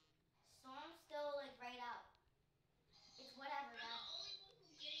 Storm's still like right out. It's whatever, Dad.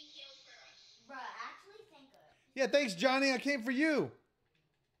 Bruh, actually think of it. Yeah, thanks, Johnny. I came for you.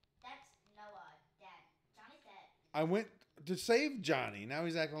 That's Noah, Dad. Johnny's dead. I went to save Johnny. Now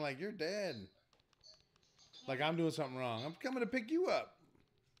he's acting like you're dead. Like I'm doing something wrong. I'm coming to pick you up.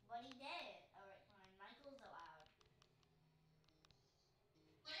 But he did. Alright, fine. Michael's allowed.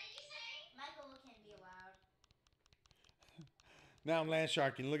 What did you say? Michael can be allowed. Now I'm land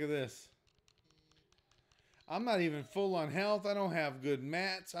sharking. Look at this. I'm not even full on health. I don't have good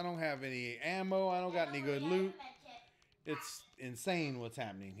mats. I don't have any ammo. I don't got any good loot. It's insane what's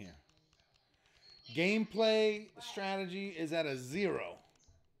happening here. Gameplay strategy is at a 0.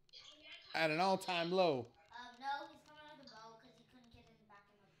 At an all-time low. No, he's coming on the boat because he couldn't get back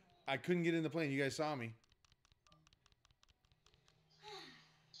in the plane. I couldn't get in the plane. You guys saw me.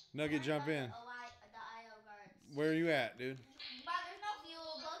 Nugget, jump in. The IO guards. Where are you at, dude? But there's no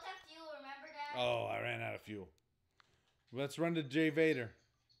fuel. Boats have fuel, remember that? Oh, I ran out of fuel. Let's run to Jay Vader.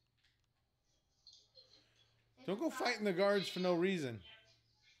 Don't go fighting the guards for no reason.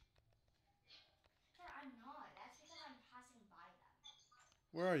 Sir, I'm not. That's because I'm passing by them.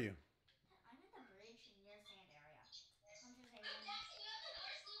 Where are you? I'm at the bridge near sand area. Hunter's Haven.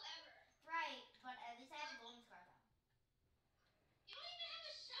 Right, but at least I have a golden scar though. You don't even have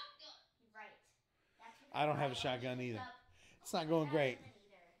a shotgun. Right. That's because I don't have a shotgun either. It's not going great.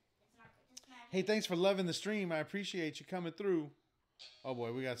 It's not good. Just imagine. Hey, thanks for loving the stream. I appreciate you coming through. Oh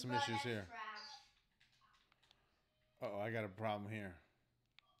boy, we got some Bro, issues that's here. trash. Uh-oh, I got a problem here.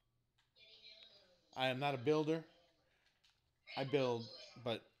 I am not a builder. I build,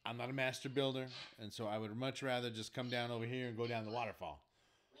 but I'm not a master builder, and so I would much rather just come down over here and go down the waterfall.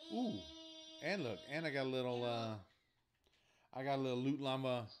 Ooh, and look, and I got a little loot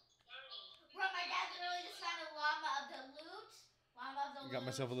llama. Bro, my dad literally just found a llama of the loot. Llama of the loot. Got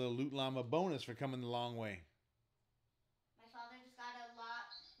myself a little loot llama bonus for coming the long way. My father just got a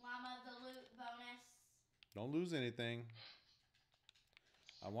llama of the loot bonus. Don't lose anything.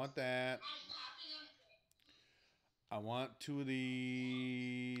 I want that. I want 2 of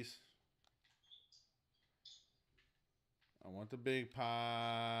these. I want the big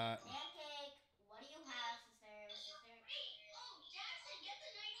pot. Pancake. What do you have, sister? Sister. Oh, Jackson, get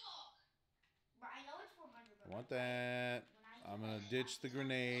the Nighthawk. But I know it's 400. But I want that. when I'm gonna get ditch the I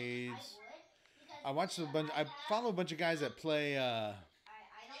grenades. would because I watched a bunch. I follow a bunch of guys that play. I don't.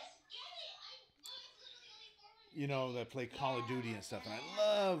 Just get it. Well, it's literally only 400. You know, that play Call of Duty and stuff, and I have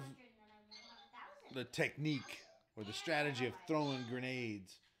love 500 and then I won't have 1,000. the technique or the strategy of throwing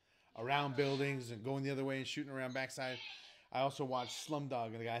grenades around buildings and going the other way and shooting around backside. I also watched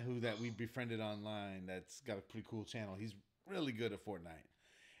Slumdog, the guy that we befriended online. That's got a pretty cool channel. He's really good at Fortnite,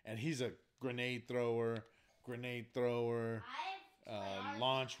 and he's a grenade thrower,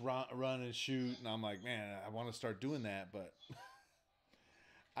 launch, run, and shoot. And I'm like, man, I want to start doing that, but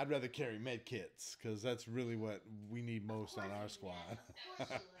I'd rather carry med kits because that's really what we need most on our squad. Of course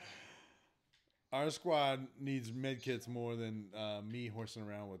you would. Our squad needs med kits more than me horsing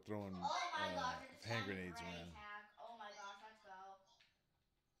around with throwing Oh my gosh, it's hand time grenades for an around. attack. Oh my gosh, let's go.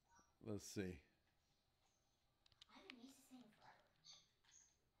 Let's see. I haven't used this thing forever.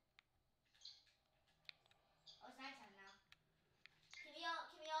 Oh, it's nighttime now. Can we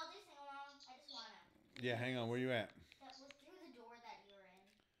all do sing along? I just wanna. Yeah, hang on. Where you at? That was through the door that you're in.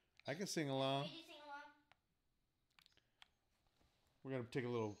 I can sing Can along. we do sing along? We're gonna take a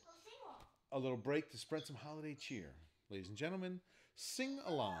little Go sing along. break to spread some holiday cheer, ladies and gentlemen. Sing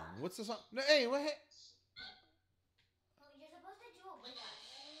along. What's the song? No, hey, what? Oh, you're supposed to do it with us.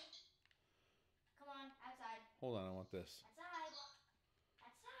 Come on, outside. Hold on, I want this. Outside.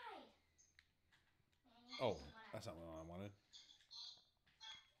 Outside. Man, you Oh, just wanna- that's not what I wanted.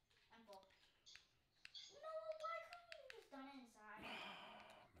 I'm full. No, why couldn't you just done it inside?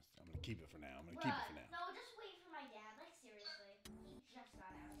 I'm gonna keep it for now. I'm gonna keep it for now. No, just wait for my dad. Like, seriously. He just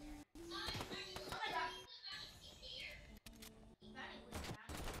got out there. Oh my god. Bounty was not here.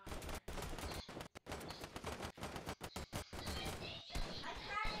 I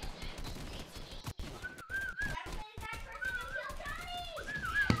tried it. That was the exact person who killed Johnny.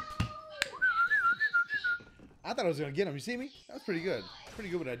 I thought I was gonna get him. You see me? That was pretty good. Pretty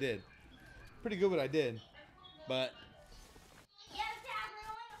good what I did. But Yes, Dad,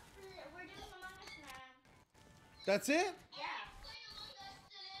 we're doing Among Us now. that's it. Yeah.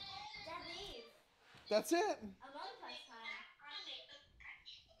 Dad, leave. That's it. Among Us time.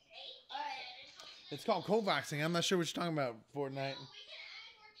 Alright. It's called co-boxing. I'm not sure what you're talking about, Fortnite. We can add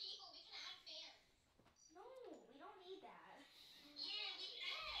more people. We can add fans. No, we don't need that. Yeah, we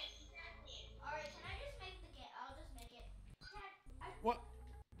can. Exactly. Alright, can I just make the game? I'll just make it. Dad, What?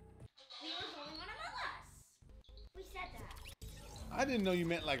 we were going on Among Us. We said that. I didn't know you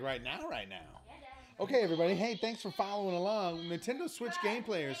meant like right now. Yeah, Dad. Okay, everybody. Hey, thanks for following along. Nintendo Switch game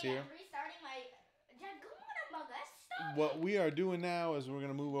players here. I'm restarting my. Dad, go on Among Us. Stop. What we are doing now is we're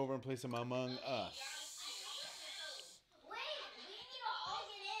gonna move over and play some Among Us. Wait, we need to all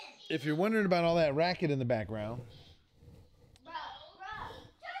get in. If you're wondering about all that racket in the background, Bruh,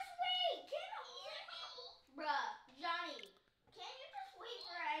 just wait. Bruh, Johnny, can you just wait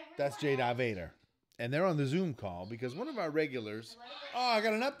for everyone? that's J. Vader. And they're on the Zoom call because one of our regulars. What is it? Oh, I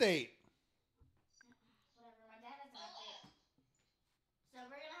got an update. Whatever, my dad has an update. So we're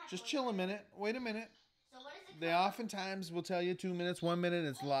gonna have Just to chill a wait. minute. Wait a minute. So what is it They called? oftentimes will tell you 2 minutes, 1 minute.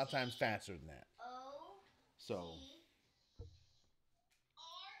 It's a lot of times faster than that. O So T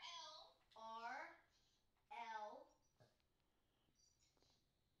R L.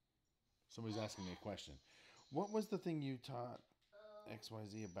 somebody's asking me a question. What was the thing you taught O.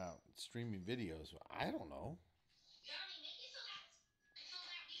 XYZ about streaming videos? I don't know. Johnny, make it so that we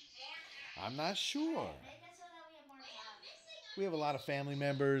more. I'm not sure. Make it so that we have more tabs. We have a lot of family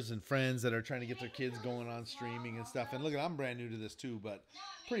members and friends that are trying to get their kids going on streaming and stuff. And look, I'm brand new to this too, but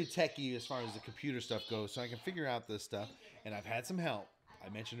pretty techie as far as the computer stuff goes. So I can figure out this stuff. And I've had some help. I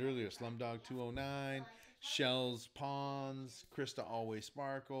mentioned earlier Slumdog 209, Shells Pawns, Krista Always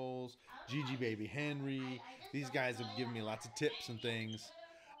Sparkles, Gigi Baby Henry. These guys have given me lots of tips and things.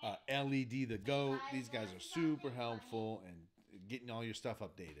 LED the Goat. These guys are super helpful and getting all your stuff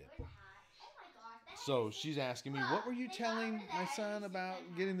updated. Where's the hat? Oh my gosh. that So hat is she's asking me, what were you telling my son about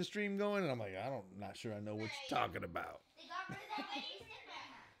getting the stream going? And I'm like, not sure I know what you're talking about. They got rid of that Henry Stickman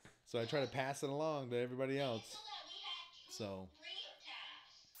hats. So I try to pass it along to everybody else. So that we have So three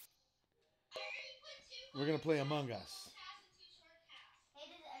tabs. I already put two. we're going to play Among Us. Tabs and two short tabs.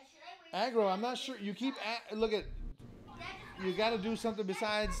 Hey, should I wait? Aggro, I'm not sure. You keep, look at, Dad, you got to do something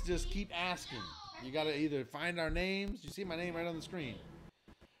besides just keep asking. You got to either find our names. You see my name right on the screen.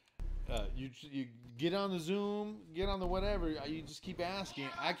 You get on the Zoom, get on the whatever. You just keep asking.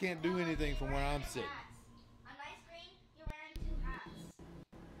 I can't do anything from where I'm sitting. On my screen, you're wearing two hats.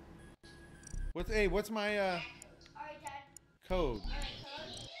 What's my Alright, Dad. Code. Alright,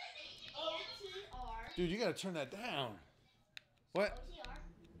 code OTR. Dude, you gotta turn that down. What? OTR.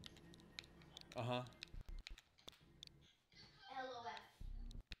 Uh-huh. LOF.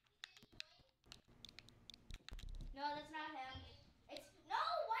 No, that's not him. It's no.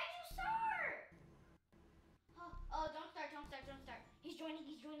 Why'd you start? Oh, don't start. Don't start. Don't start. He's joining.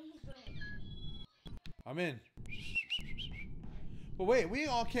 He's joining. He's joining. I'm in. But wait, we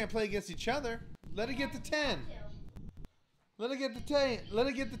all can't play against each other. Let it get to 10. Let it get to 10. Let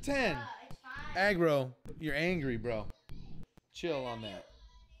it get to 10. It's fine. Aggro, you're angry, bro. Chill on that.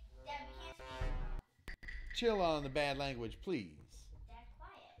 Dad, we can't speak. Chill on the bad language, please. Dad,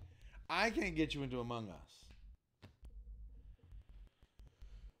 quiet. I can't get you into Among Us.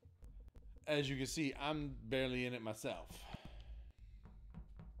 As you can see, I'm barely in it myself.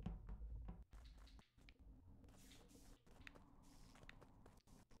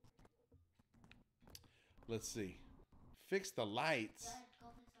 Let's see. Fix the lights. Dad, go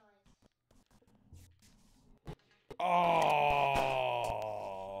fix the lights.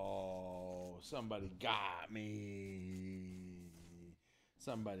 Oh, somebody got me.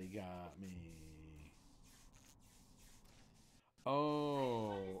 Somebody got me.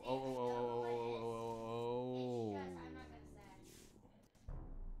 Oh, oh. Guys, I'm not gonna say.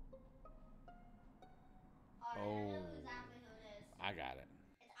 Alright, I know exactly who it is. I got it.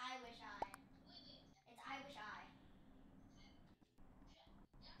 It's I wish I. It's I wish I.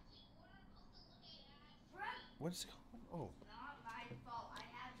 What's it called? Oh. Not my fault.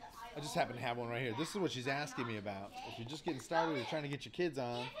 I just happen to have one right here. This is what she's asking me about. If you're just getting started or trying to get your kids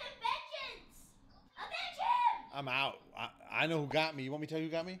on, Give him vengeance! Avenge him! I'm out. I know who got me. You want me to tell you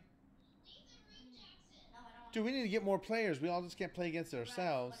who got me? No, I don't want Dude, we need to get more players. We all just can't play against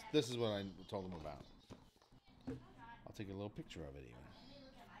ourselves. This is what I told them about. to. I'm not. I'll take a little picture of it even. I'll only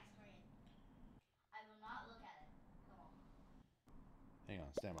look at my screen. I will not look at it. Come on. Hang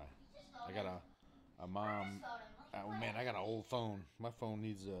on, stand by. You just vote I got him. a mom. Just vote him. Let him Oh play. man, I got an old phone. My phone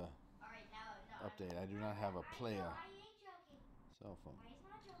needs a Alright, now, no. update. I do not have a player I ain't joking. cell phone. He's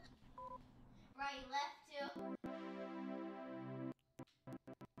not joking. Right, left two.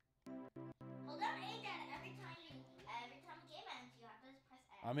 Hold down A, Dad. Every time a game ends, you have to press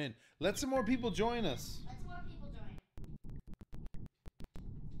A. I'm in. Let some more people join us. Let some more people join.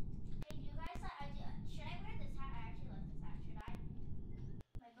 Hey, you guys, should I wear this hat? I actually like this hat. Should I?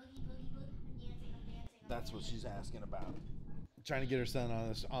 My boogie, boogie, boogie. I'm dancing, I'm dancing. That's what she's asking about. Trying to get her son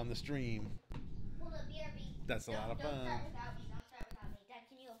on the stream. Hold up, BRB. That's a lot of Don't fun. start without me. Don't start without me. Dad,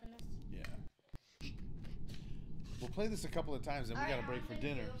 can you open this? Yeah. We'll play this a couple of times, and we got to break for Alright,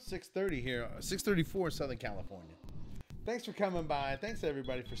 dinner. I'm 6:30 here, 6:34 Southern California. Thanks for coming by. Thanks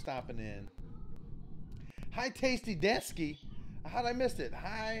everybody for stopping in. Hi, Tasty Desky. How'd I miss it?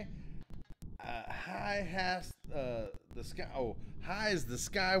 Hi has the sky. Oh, hi is the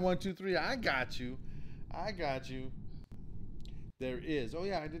sky. 1, 2, 3. I got you. I got you. There is. Oh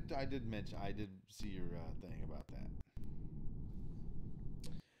yeah, I did mention. I did see your thing about that.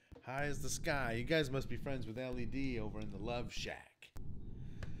 High as the sky. You guys must be friends with LED over in the Love Shack.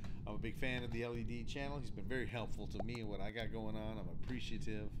 I'm a big fan of the LED channel. He's been very helpful to me and what I got going on. I'm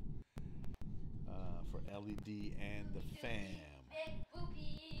appreciative for LED and the fam. Big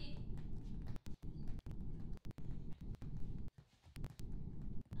boopy.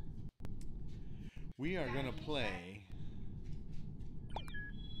 We are gonna play.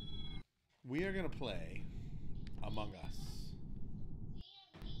 We are gonna play Among Us.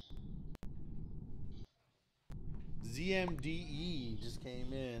 ZMDE just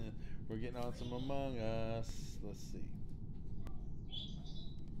came in. We're getting on some Among Us. Let's see.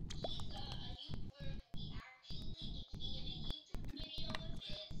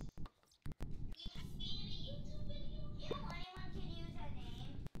 Anyone can use that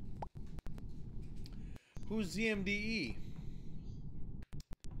name. Who's ZMDE?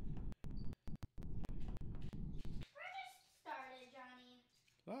 We're just started, Johnny.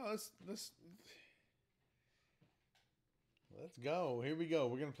 Oh, let's go. Here we go.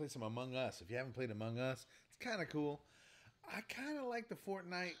 We're gonna play some Among Us. If you haven't played Among Us, it's kind of cool. I kind of like the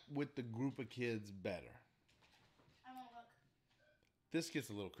Fortnite with the group of kids better. I won't look. This gets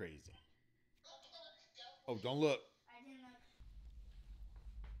a little crazy. Oh, don't look. I didn't look.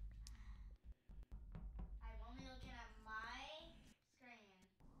 I'm only looking at my screen.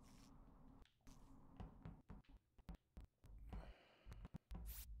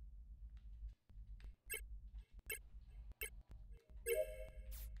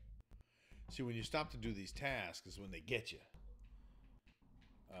 See, when you stop to do these tasks is when they get you.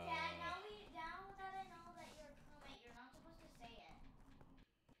 Dad, now that I know that you're a crewmate, you're not supposed to say it.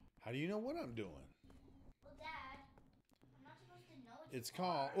 How do you know what I'm doing? Well, Dad, I'm not supposed It's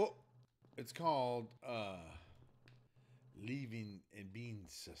called. Oh, it's called leaving and being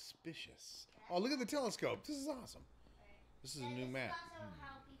suspicious. Oh, look at the telescope. This is awesome. This is a new map. This is also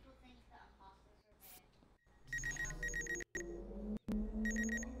how people think the imposters are made.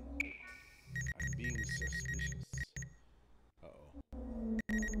 I'm being suspicious. Uh-oh.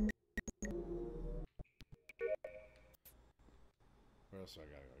 Where else do I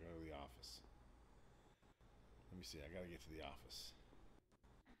gotta go? I gotta go to the office. Let me see. I gotta get to the office.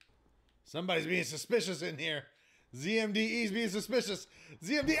 Somebody's being suspicious in here. ZMDE's being suspicious.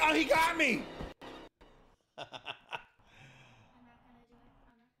 ZMD. Oh, he got me. I'm not gonna do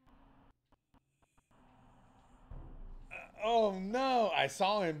it. Oh no! I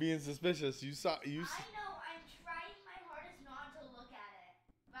saw him being suspicious. You saw you. I know. I'm trying my hardest not to look at it,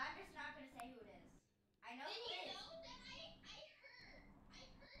 but I'm just not gonna say who it is. I know who it is. know that I heard him say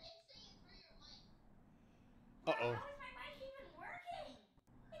it through your mic. Uh-oh. How is my mic even working?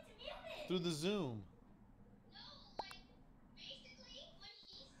 It's muted. Through the Zoom. No, like basically when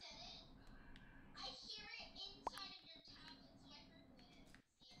he said it, I hear it inside of your tablet, so I heard who it is.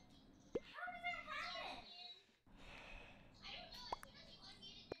 CMD. How does that happen? I don't know. As soon as you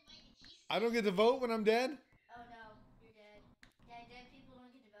unmuted your mic and he I don't get to vote when I'm dead. Oh no, you're dead. Dead people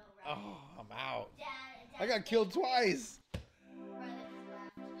don't get to vote, right? Oh, I'm out. Dad, I got killed twice. Brother just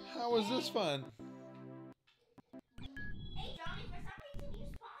left. How was this fun? Hey Johnny, for some reason you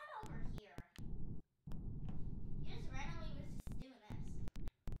spawned over here. You just randomly was just doing this.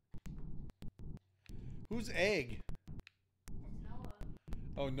 Who's Egg? That's Noah.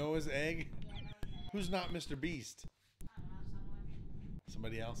 Oh, Noah's Egg. Yeah, Noah's dead. Who's not Mr. Beast? I don't know, someone.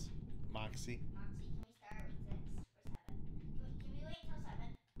 Somebody else? Moxie. Moxie, can we start with 6 or 7? Can we wait till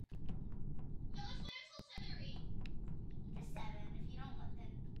 7? No, let's wait until 7 or 8. Just 7. If you don't let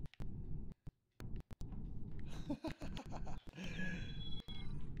then.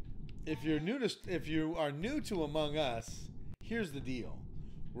 If you are new to Among Us, here's the deal.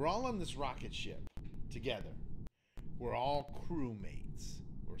 We're all on this rocket ship together. We're all crewmates.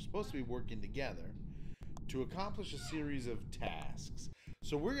 We're supposed to be working together to accomplish a series of tasks.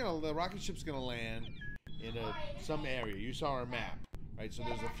 So the rocket ship's gonna land in some area. You saw our map, right? So Yeah,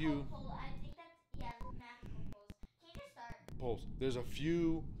 there's a that's few hopeful. I think that's, yeah, math hopefuls. Can you just start? poles. There's a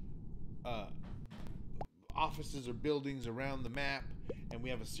few offices or buildings around the map, and we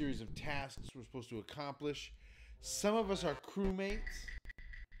have a series of tasks we're supposed to accomplish. Some of us are crewmates.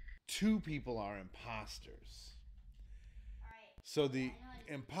 2 people are imposters. Alright. So the I know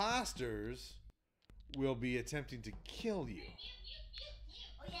I- imposters will be attempting to kill you.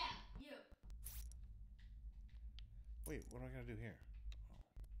 Oh yeah, you. Wait, what do I gotta do here?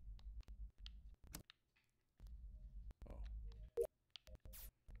 Oh.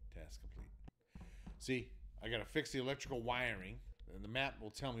 Task complete. See, I gotta fix the electrical wiring, and the map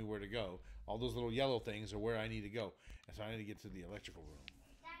will tell me where to go. All those little yellow things are where I need to go. And so I need to get to the electrical room.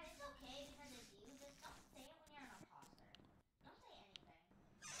 Dad, it's okay because it's you. Just don't say it when you're an imposter. Don't say anything.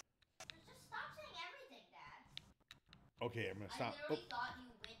 Just stop saying everything, Dad. Okay, I'm gonna stop. I literally thought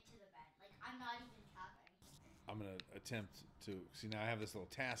you went to the vent. Like, I'm not even capping. I'm gonna attempt to see. Now I have this little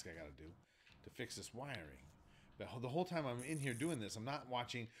task I gotta do to fix this wiring. But the whole time I'm in here doing this, I'm not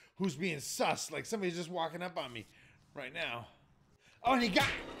watching who's being sus. Like somebody's just walking up on me right now. Oh, and he got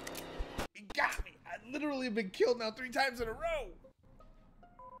me. He got me. I literally have been killed now 3 times in a row.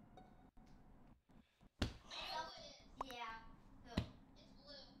 Yeah. Who? It's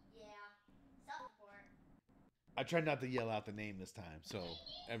blue. Yeah. Self-report. I tried not to yell out the name this time, so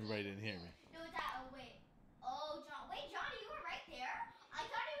everybody didn't hear me. No, it's that. Oh, wait. Oh, John. Wait, Johnny, you were right there. I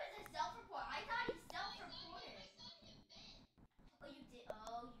thought it was a self-report. I thought he self-reported. I saw him vent. Oh, you did.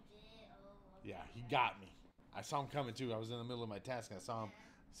 Oh, you did. Oh, okay. Yeah, he got me. I saw him coming too. I was in the middle of my task. I saw him.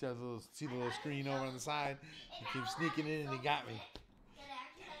 See the little screen over on the side. He came sneaking in and he got me. Yeah, I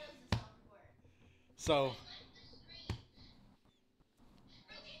actually thought it was a self-report. So Left the screen.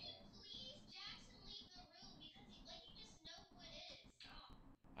 Bro, can you please, Jackson, leave the room because you just know who it is. Stop.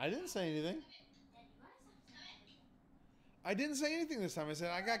 I didn't say anything. Dad, you gotta stop saying everything. I didn't say anything this time. I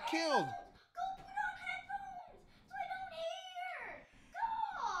said I got killed. Go put on headphones so I don't hear.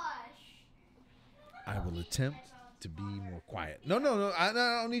 Gosh. I will attempt to be more quiet. No, I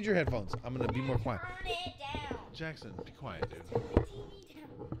don't need your headphones. I'm gonna be more quiet. Turn it down. Jackson, be quiet, dude. Turn the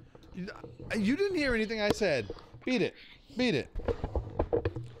TV down. You didn't hear anything I said. Beat it. Beat it.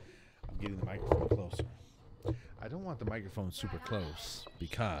 I'm getting the microphone closer. I don't want the microphone super close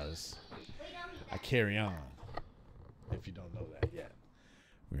because Wait, no, I carry on. If you don't know that yet,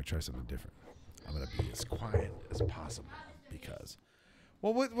 we're gonna try something different. I'm gonna be as quiet as possible because.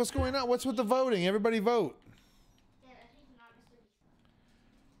 Well, what's going on? What's with the voting? Everybody vote. Dad, I think not Mr. Beast.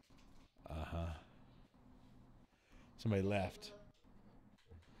 Somebody left.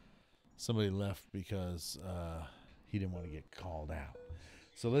 Somebody left because he didn't want to get called out.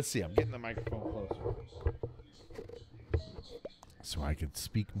 So let's see. I'm getting the microphone closer so I can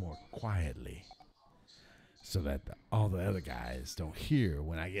speak more quietly, so that all the other guys don't hear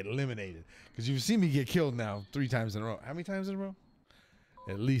when I get eliminated. Because you've seen me get killed now 3 times in a row. How many times in a row?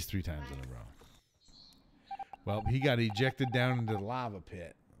 At least 3 times in a row. Well, he got ejected down into the lava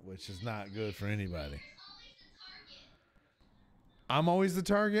pit, which is not good for anybody. I'm always the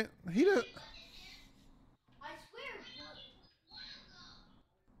target. He does. I swear,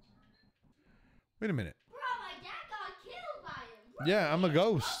 Wait a minute. bro, my dad got killed by him. Bro, Yeah, I'm a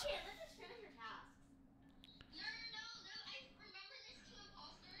ghost. Okay, let's just finish your tasks. No, I remember there's 2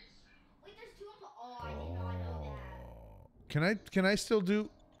 imposters. Wait, there's 2 Oh, I did not know that. Can I still do?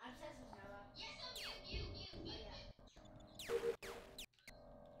 I'm Cesar Noah. Yes, you. Oh,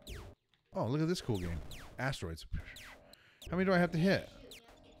 yeah. Oh, look at this cool game. Asteroids. How many do I have to hit? Shoot,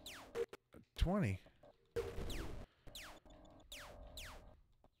 you have to get 20.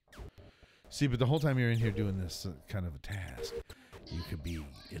 See, but the whole time you're in here doing this kind of a task, you could be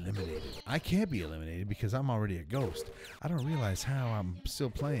eliminated. I can't be eliminated because I'm already a ghost. I don't realize how I'm still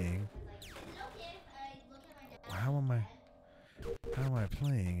playing. Is it okay if I look at my dad? How am I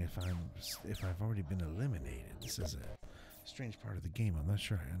playing if I've already been eliminated? This is a strange part of the game. I'm not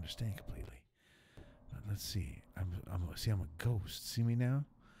sure I understand completely. But let's see. I'm a ghost. See me now?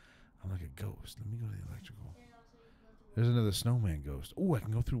 I'm like a ghost. Let me go to the electrical. There's another snowman ghost. Oh, I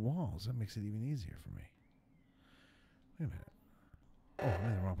can go through walls. That makes it even easier for me. Wait a minute. Oh, I'm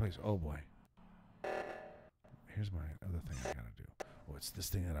in the wrong place. Oh boy. Here's my other thing I gotta do. Oh, it's this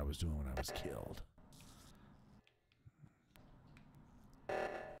thing that I was doing when I was killed.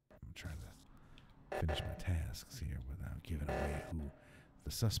 I'm trying to finish my tasks here without giving away who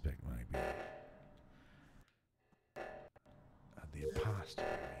the suspect might be. The imposter, I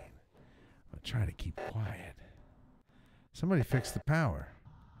mean. I'm gonna try to keep quiet. Somebody fix the power.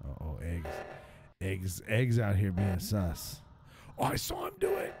 Oh, eggs out here being sus. Oh, I saw him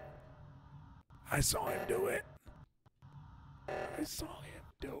do it. I saw him do it.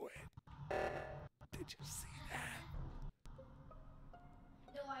 Did you see that?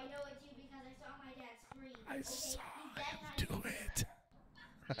 No, I know it too because I saw my dad scream. I Okay, saw his him dad do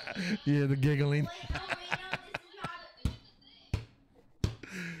had- it. Yeah, the giggling. Wait, no, this is not.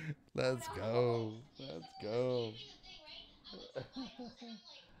 Let's go. Let's go.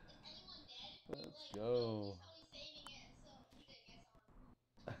 Let's go.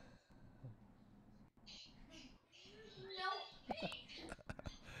 No.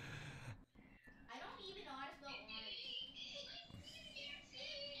 I don't even know how to spell orange.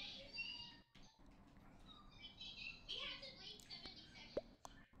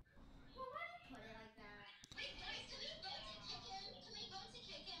 Well, why do you put it like that? Wait, guys, can we vote to kick him? Can we vote to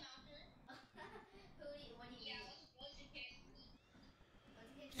kick him after? What do you mean? Vote to kick. Vote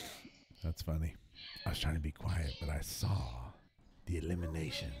to kick who? That's funny. I was trying to be quiet, but I saw the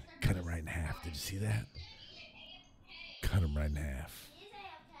elimination. Cut him right in half. Did you see that? Cut him right in half. He is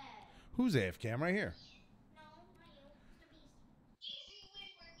AFK. Who's AFK? I'm right here. No, not you. Mr. Beast. Easy win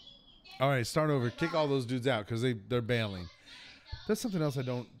for me. All right, start over. Kick all those dudes out because they're bailing. That's something else I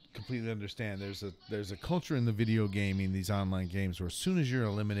don't completely understand. There's a culture in the video gaming, these online games, where as soon as you're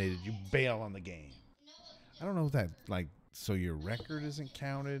eliminated, you bail on the game. I don't know if that, like, so your record isn't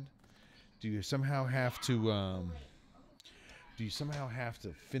counted. Do you somehow have to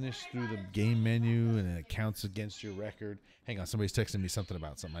finish through the game menu and it counts against your record? Hang on, somebody's texting me something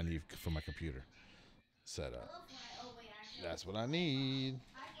about something I need for my computer set up. Hello, Fortnite. Oh, wait, actually. That's what I need.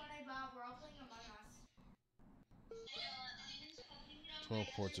 Hi, Fortnite Bob. We're all playing Among Us. 12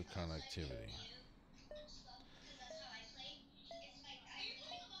 ports of connectivity.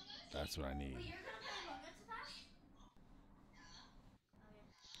 That's what I need. Wait, you're gonna play Among Us with us?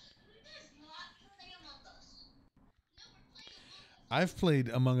 I've played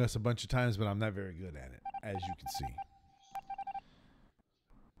Among Us a bunch of times, but I'm not very good at it, as you can see.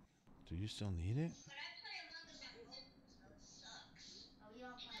 Do you still need it? Oh, you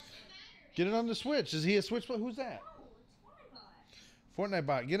don't play Switch. Get it on the Switch. Is he a Switch player? Who's that? Oh, it's Fortnite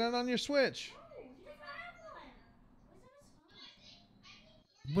Bot. Fortnite bot. Get it on your Switch. Oh, he does not have one. Where's on his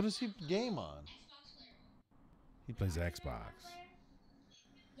phone? What does he game on? He plays Are you an Xbox. Xbox player?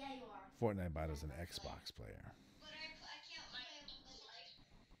 Yeah, you are. Fortnite bot is an Xbox player.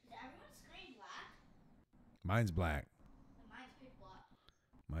 Is everyone's screen black? Mine's black. And mine's pitch black.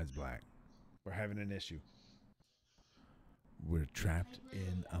 Mine's black. We're having an issue. We're trapped Like,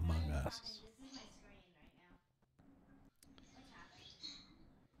 literally, in I'm not Among even Us. talking. This is my screen right now. What's happening?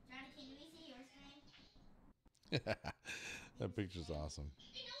 Johnny, can we see your screen? That picture's awesome.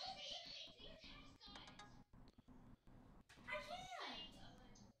 Hey, no one say your task, guys. I can't.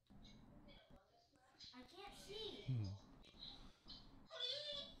 I can't see. I can't see, but I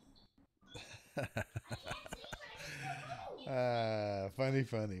can still move.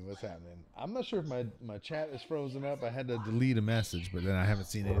 Funny. What's happening? I'm not sure if my chat is frozen up. I had to delete a message, but then I haven't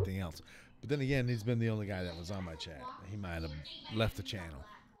seen anything else. But then again, he's been the only guy that was on my chat. He might have left the channel.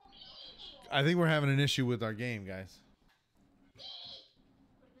 I think we're having an issue with our game, guys.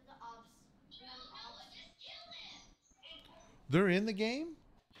 What about the obs? We have obs. Just kill him. They're in the game,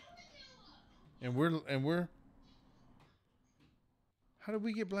 and we're. How did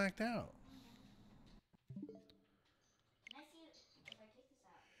we get blacked out? Can I see if I take this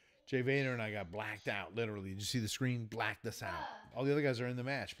out? Jay Vader and I got blacked out. Literally, did you see the screen? Blacked us out. All the other guys are in the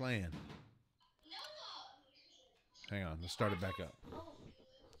match playing. Hang on, let's start it back up.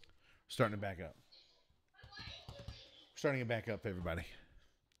 Starting it back up. Starting it back up, everybody.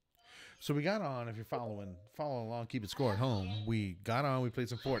 So we got on. If you're following along, keep it score at home. We got on. We played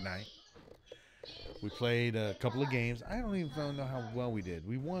some Fortnite. We played a couple of games. I don't even know how well we did.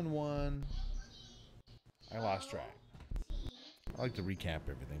 We won one. I lost track. I like to recap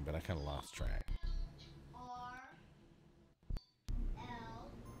everything, but I kind of lost track. R L O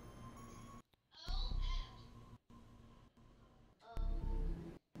F.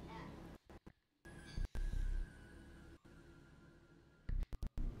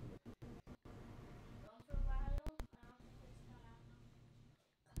 Going for a while. I don't think it's gonna.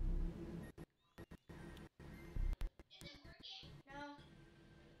 Is it working? No.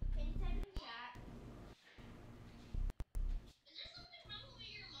 Can you type in chat? Is there something wrong with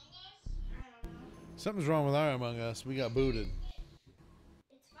your Among Us? I don't know. Something's wrong with our Among Us. We got booted.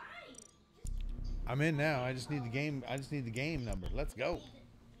 It's fine. Just I'm in now. I just need the game. I just need the game number. Let's go.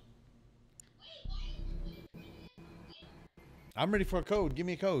 I'm ready for a code. Give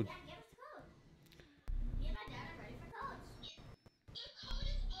me a code. yeah, give us the code. Me and my dad are ready for codes. The code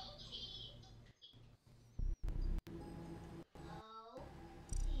is OT. O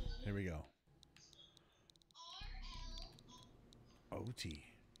T Here we go. RL. OTRL.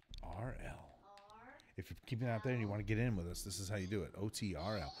 R. If you're keeping it out there and you want to get in with us, this is how you do it.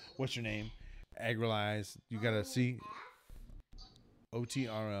 OTRL. What's your name? Agrilize. You got to see.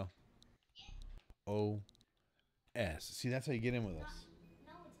 OTRL. OS. See, that's how you get in with us.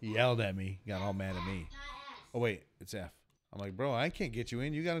 No, it's He yelled at me. Got all mad at me. not S. Oh, wait. It's F. I'm like, bro, I can't get you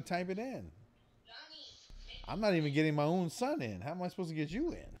in. You got to type it in. I'm not even getting my own son in. How am I supposed to get you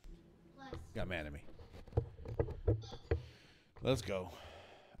in? Plus. Got mad at me. Let's go.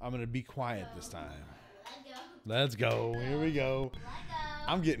 I'm going to be quiet this time. Let go. Let's go. Here we go. Let go.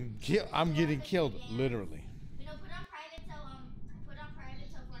 I'm getting killed. I'm getting killed, literally. You know, put on private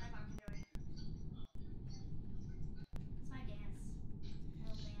so Fortnite Pop can join. It's my dance. I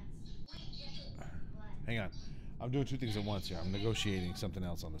will dance. What? Hang on. I'm doing two things at once here. I'm negotiating something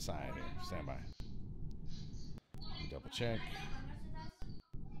else on the side here. Stand by. Double check. Can I play Among Us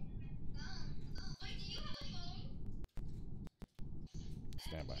with us? Wait, do you have a phone?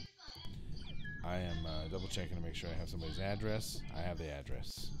 Stand by. I am double checking to make sure I have somebody's address. I have the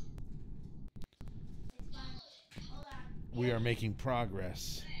address. It's fun. Hold on. We are making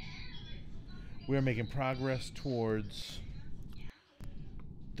progress. We are making progress towards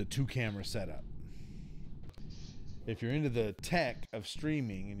the 2-camera setup. If you're into the tech of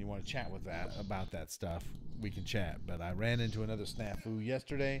streaming and you want to chat with that about that stuff, we can chat. But I ran into another snafu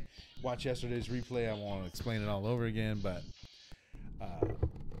yesterday. Watch yesterday's replay. I won't explain it all over again, but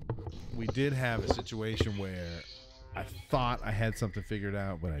we did have a situation where I thought I had something figured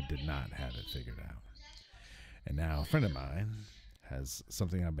out, but I did not have it figured out. And now a friend of mine has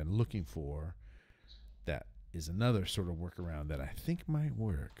something I've been looking for that is another sort of workaround that I think might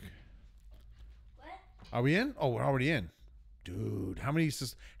work. What? Are we in? Oh, we're already in. Dude, how many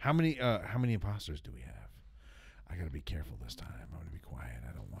imposters do we have? I got to be careful this time. I'm going to be quiet.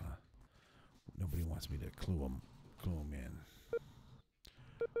 I don't want to. Nobody wants me to clue them in.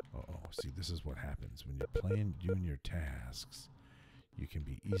 See, this is what happens when you're doing your tasks. You can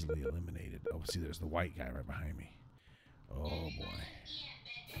be easily eliminated. Oh, see, there's the white guy right behind me. Oh boy,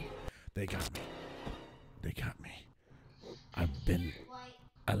 they got me. They got me. I've been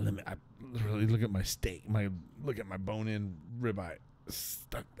I literally look at my steak. Look at my bone-in ribeye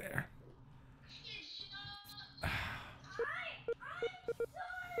stuck there. I'm sorry. I have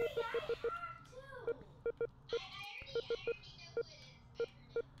to.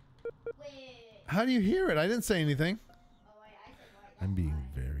 Wait. How do you hear it? I didn't say anything. Oh wait, I said white. I'm being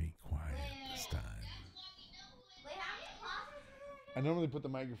very quiet this time. Wait, how many imposters are there normally put the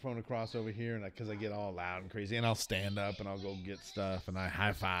microphone across over here, and because I get all loud and crazy, and I'll stand up and I'll go get stuff, and I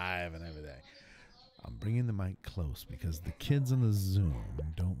high five and everything. I'm bringing the mic close because the kids on the Zoom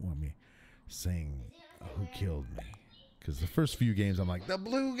don't want me saying who killed me. Because the first few games, I'm like, the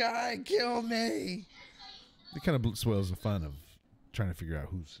blue guy killed me. It kind of spoils the fun of trying to figure out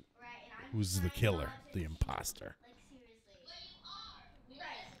who's the killer, the imposter. Like, seriously. But you are. You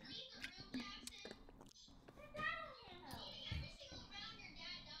Right. guys leave the room, Jackson. Moving every single round your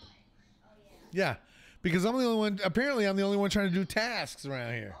dad dies. Oh, yeah. Yeah, because I'm the only one. Apparently, I'm the only one trying to do tasks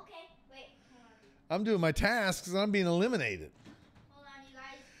around here. Okay, wait, hold on. I'm doing my tasks, and I'm being eliminated. Hold on, you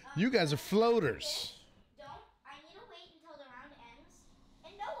guys. You guys are floaters. Don't. I need to wait until the round ends.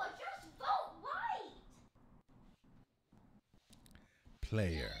 And Noah, just vote right.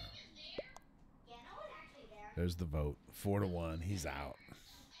 Player. Yeah, Noah's actually there. There's the vote. 4-1. He's out.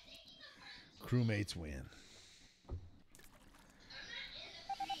 Crewmates win.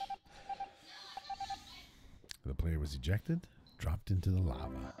 The player was ejected, dropped into the lava.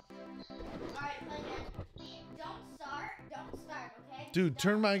 Alright, play again. Don't start, okay? Dude,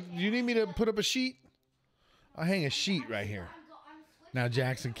 turn my. Do you need me to put up a sheet? I'll hang a sheet right here. Now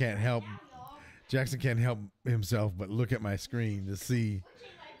Jackson can't help. Jackson can't help himself but look at my screen to see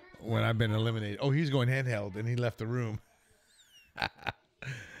when I've been eliminated. Oh, he's going handheld, and he left the room.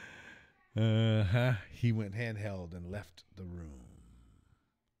 He went handheld and left the room.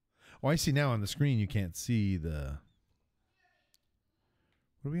 Oh, I see now on the screen you can't see the...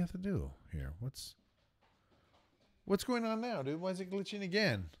 What do we have to do here? What's going on now, dude? Why is it glitching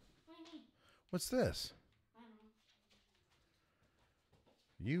again? What do you mean? What's this? I don't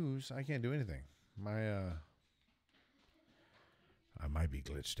know. Use? I can't do anything. I might be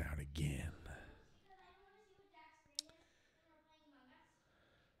glitched out again.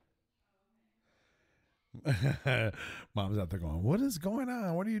 Mom's out there going, what is going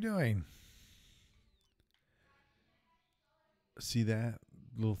on? What are you doing? See that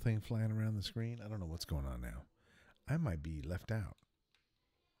little thing flying around the screen? I don't know what's going on now. I might be left out.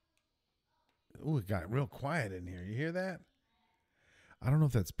 Oh, it got real quiet in here. You hear that? I don't know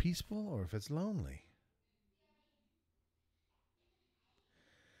if that's peaceful or if it's lonely.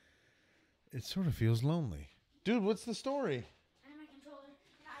 It sort of feels lonely. Dude, what's the story? And my controller,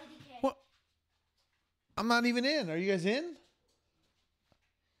 and IDK. What? I'm not even in. Are you guys in?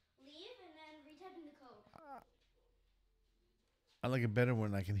 Leave and then retype in the code. I like it better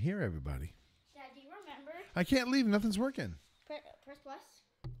when I can hear everybody. Dad, do you remember? I can't leave. Nothing's working. Press plus.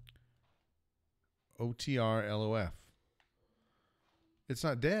 OTRLOF. It's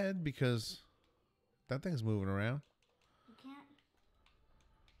not dead because that thing's moving around. You can't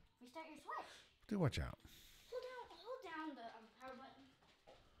restart your Switch. Dude, watch out. Hold down the power button.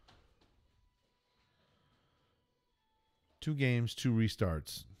 2 games, 2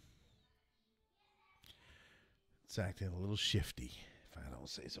 restarts. It's acting a little shifty, if I don't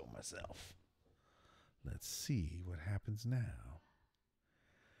say so myself. Let's see what happens now.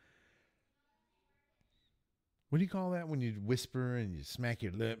 What do you call that when you whisper and you smack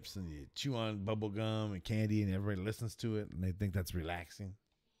your lips and you chew on bubble gum and candy and everybody listens to it and they think that's relaxing?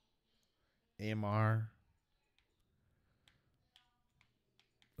 AMR.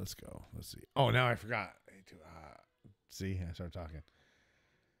 Let's go. Let's see. Oh, now I forgot. See, I started talking.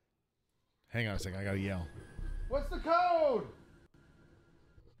 Hang on a second. I got to yell. What's the code?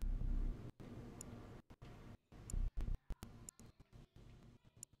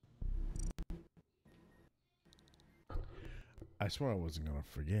 I swore I wasn't going to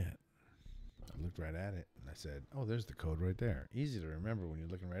forget. I looked right at it and I said, oh, there's the code right there. Easy to remember when you're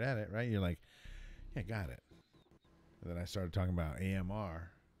looking right at it, right? You're like, yeah, got it. And then I started talking about AMR.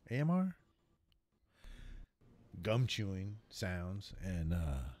 AMR? Gum chewing sounds, and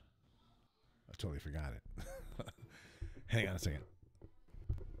I totally forgot it. Hang on a second.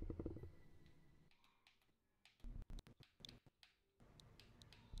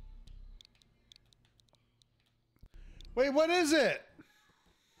 Wait, what is it?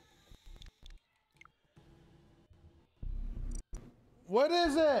 What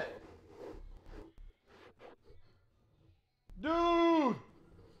is it? Dude!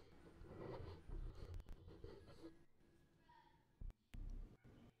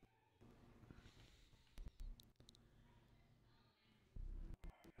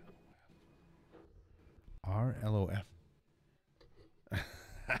 RLOF.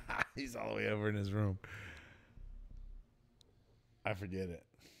 He's all the way over in his room. I forget it.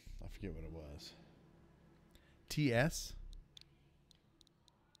 I forget what it was. TS?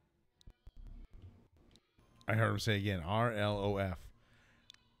 I heard him say again. RLOF.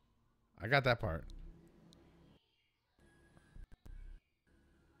 I got that part.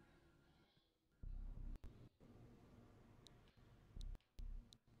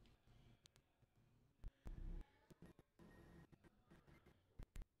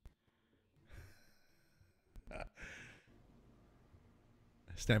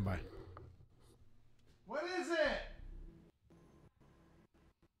 Stand by. What is it?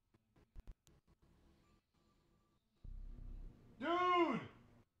 Dude!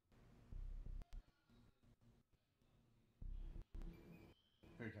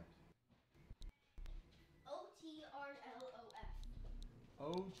 Here he comes. OTRLOF.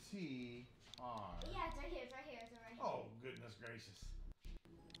 O-T-R. Yeah, it's right here. It's right here. It's right here. Oh, goodness gracious.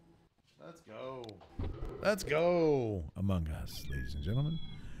 Let's go. Let's go. Among Us, ladies and gentlemen.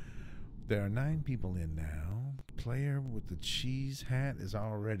 There are 9 people in now. Player with the cheese hat is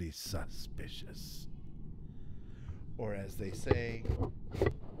already suspicious. Or as they say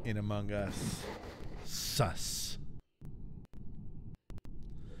in Among Us, sus.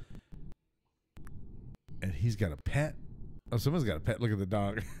 And he's got a pet. Oh, someone's got a pet. Look at the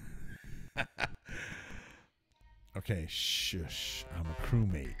dog. Okay, shush. I'm a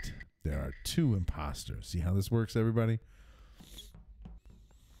crewmate. There are 2 imposters. See how this works, everybody?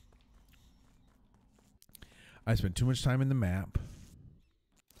 I spent too much time in the map.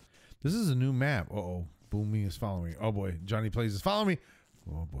 This is a new map. Uh-oh. Boomy is following me. Oh, boy. Johnny Plays is following me.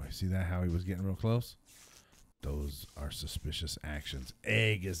 Oh, boy. See that? How he was getting real close? Those are suspicious actions.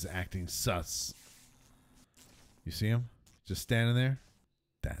 Egg is acting sus. You see him? Just standing there?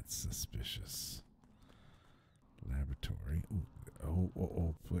 That's suspicious. Laboratory. Ooh.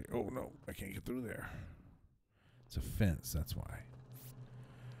 Oh, wait. Oh, no. I can't get through there. It's a fence. That's why.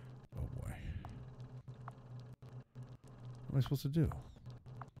 Oh, boy. What am I supposed to do?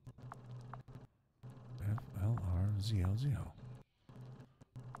 FLRZLZL.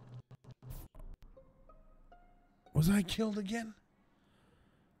 Was I killed again?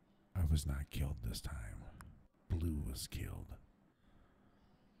 I was not killed this time. Blue was killed.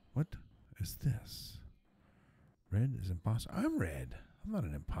 What is this? Red is imposter. I'm red. I'm not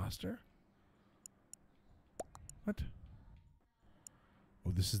an imposter. What?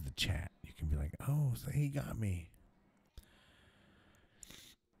 Oh, this is the chat. You can be like, oh, so he got me.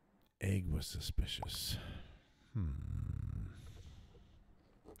 Egg was suspicious.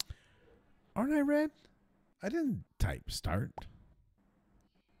 Aren't I red? I didn't type start.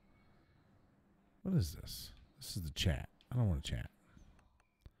 What is this? This is the chat. I don't want to chat.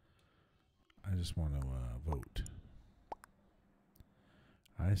 I just want to vote.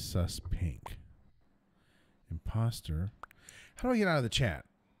 I sus pink. Imposter. How do I get out of the chat?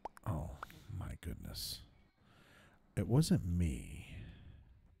 Oh, my goodness. It wasn't me.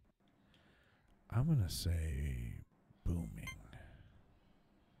 I'm going to say booming.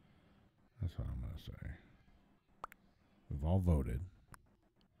 That's what I'm going to say. We've all voted.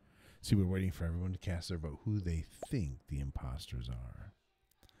 See, we're waiting for everyone to cast their vote, who they think the imposters are.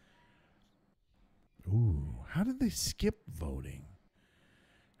 Ooh, how did they skip voting?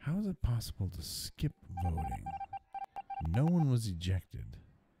 How is it possible to skip voting? No one was ejected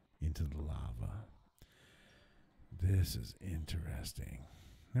into the lava. This is interesting.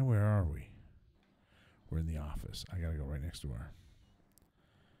 Now, where are we? We're in the office. I gotta go right next door.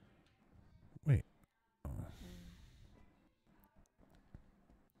 Wait. Oh.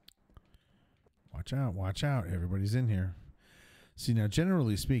 Watch out, watch out. Everybody's in here. See, now,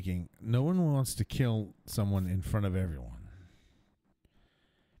 generally speaking, no one wants to kill someone in front of everyone.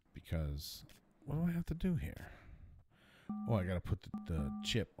 Because, what do I have to do here? Oh, I gotta put the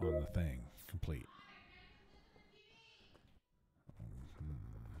chip on the thing. Complete.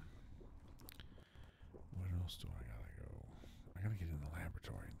 What else do I gotta go? I gotta get in the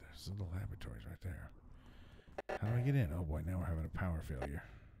laboratory. There's the laboratories right there. How do I get in? Oh boy, now we're having a power failure.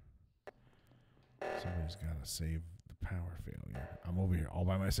 Somebody's gotta save the power failure. I'm over here all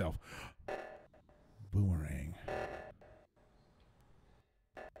by myself. Boomerang.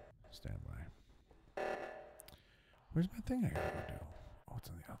 Stand by. Where's my thing I gotta go do? Oh, it's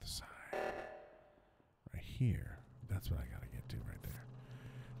on the other side. Right here. That's what I gotta get to right there.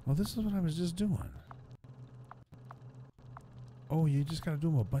 Oh, this is what I was just doing. Oh, you just gotta do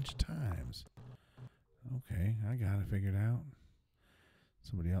them a bunch of times. Okay, I got it figured out.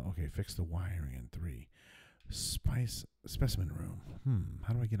 Somebody else. Okay, fix the wiring in 3. Specimen room.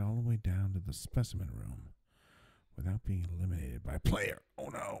 How do I get all the way down to the specimen room without being eliminated by player? Oh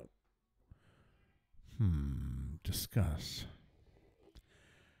no. Discuss.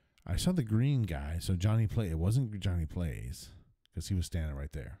 I saw the green guy, so Johnny Play. It wasn't Johnny Plays because he was standing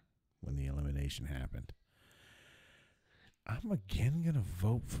right there when the elimination happened. I'm again gonna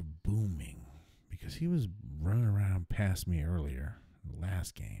vote for Booming because he was running around past me earlier, the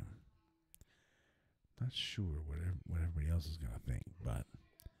last game. Not sure what everybody else is gonna think, but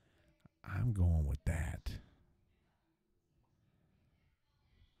I'm going with that.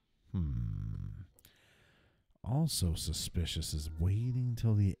 also suspicious is waiting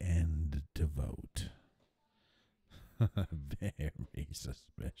till the end to vote. Very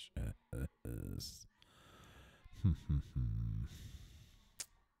suspicious.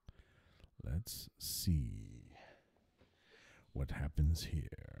 Let's see what happens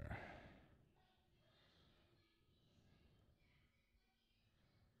here.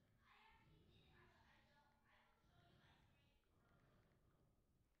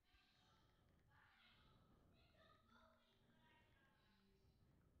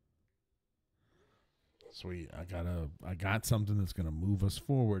 Sweet. I got something that's gonna move us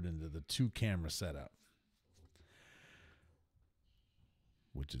forward into the 2-camera setup,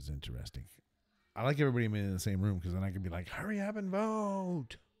 which is interesting. I like everybody in the same room because then I can be like, hurry up and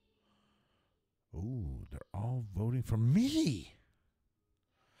vote. Ooh, they're all voting for me.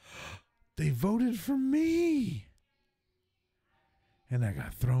 They voted for me. And I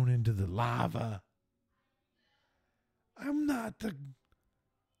got thrown into the lava. I'm not the...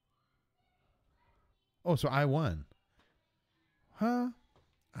 Oh, so I won. Huh?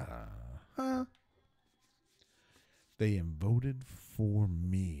 They voted for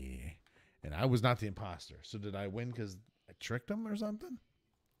me. And I was not the imposter. So did I win because I tricked them or something?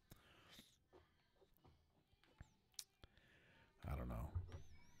 I don't know.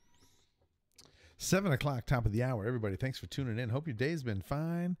 7 o'clock, top of the hour. Everybody, thanks for tuning in. Hope your day's been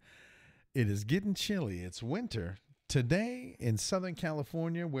fine. It is getting chilly. It's winter. Today in Southern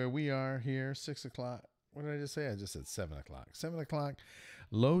California, where we are here, 6 o'clock. What did I just say? I just said 7 o'clock. 7 o'clock.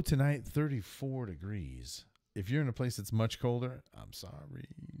 Low tonight, 34 degrees. If you're in a place that's much colder, I'm sorry.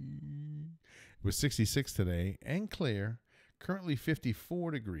 It was 66 today and clear. Currently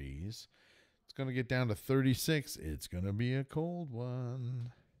 54 degrees. It's going to get down to 36. It's going to be a cold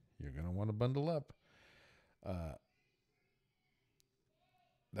one. You're going to want to bundle up.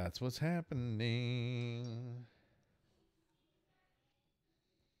 That's what's happening.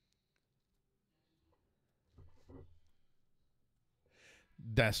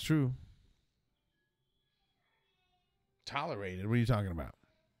 That's true. Tolerated? What are you talking about?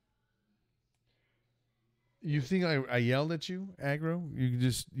 You think I yelled at you, Aggro?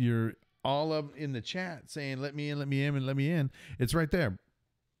 You're all up in the chat saying, let me in, let me in, and let me in. It's right there.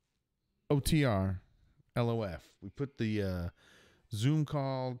 OTR, LOF. We put the Zoom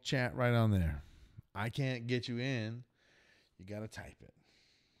call chat right on there. I can't get you in. You got to type it.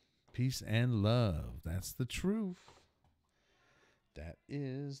 Peace and love. That's the truth. That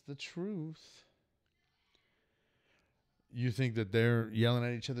is the truth. You think that they're yelling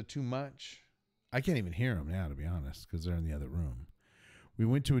at each other too much? I can't even hear them now, to be honest, because they're in the other room. We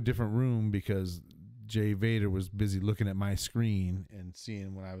went to a different room because Jay Vader was busy looking at my screen and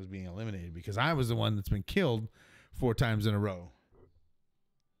seeing when I was being eliminated because I was the one that's been killed 4 times in a row.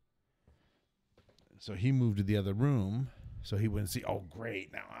 So he moved to the other room so he wouldn't see, oh,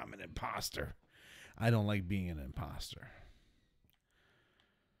 great, now I'm an imposter. I don't like being an imposter.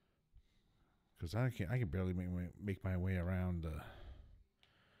 Because I can barely make my way around.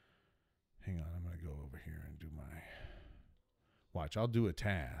 Hang on, I'm going to go over here and do my... Watch, I'll do a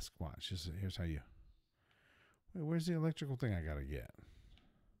task. Watch, here's how you... Wait, where's the electrical thing I got to get?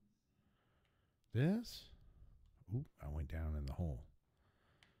 This? Oop, I went down in the hole.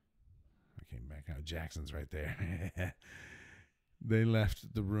 I came back out. Jackson's right there. They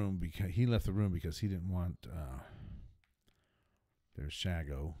left the room because... He left the room because he didn't want... There's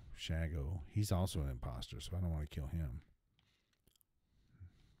Shago. He's also an imposter, so I don't want to kill him.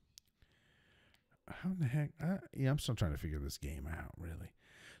 How in the heck? I'm still trying to figure this game out, really.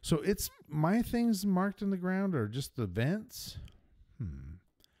 So it's my things marked in the ground or just the vents?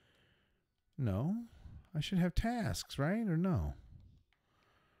 No. I should have tasks, right? Or no?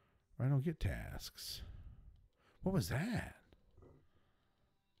 Or I don't get tasks. What was that?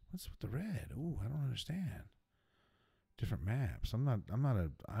 What's with the red? Ooh, I don't understand. Different maps. I'm not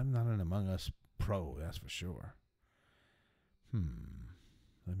an Among Us pro, that's for sure.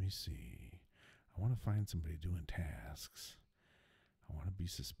 Let me see. I want to find somebody doing tasks. I want to be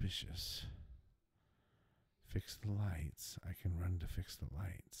suspicious. Fix the lights. I can run to fix the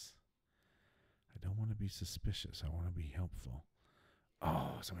lights. I don't want to be suspicious. I want to be helpful.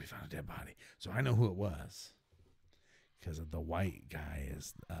 Oh, somebody found a dead body. So I know who it was. Because of the white guy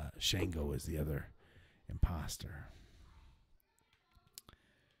is Shango is the other imposter.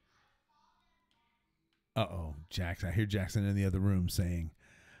 Uh-oh, Jackson. I hear Jackson in the other room saying,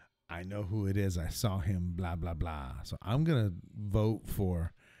 I know who it is. I saw him, blah, blah, blah. So I'm going to vote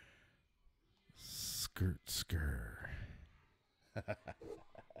for Skirt.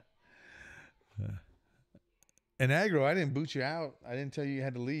 And Agro, I didn't boot you out. I didn't tell you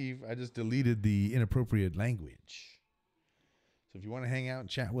had to leave. I just deleted the inappropriate language. So if you want to hang out and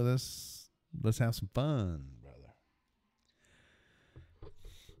chat with us, let's have some fun, brother.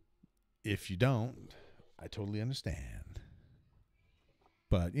 If you don't, I totally understand.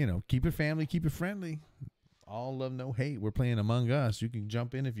 But, you know, keep it family, keep it friendly. All love, no hate. We're playing Among Us. You can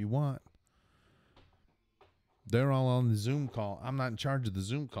jump in if you want. They're all on the Zoom call. I'm not in charge of the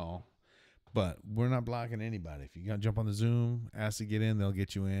Zoom call. But we're not blocking anybody. If you got to jump on the Zoom, ask to get in, they'll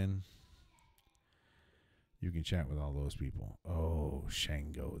get you in. You can chat with all those people. Oh,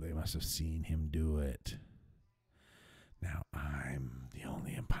 Shango. They must have seen him do it. Now I'm the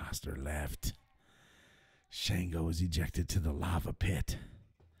only imposter left. Shango is ejected to the lava pit.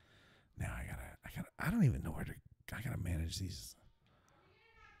 Now I don't even know where to, I gotta manage these.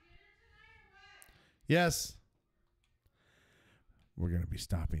 Yes. We're going to be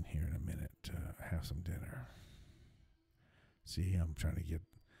stopping here in a minute to have some dinner. See, I'm trying to get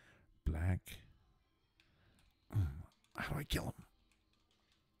Black. How do I kill him?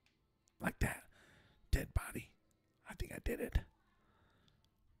 Like that. Dead body. I think I did it.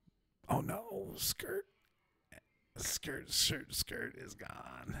 Oh no, skirt is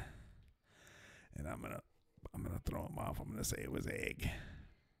gone. And I'm gonna throw him off. I'm gonna say it was egg.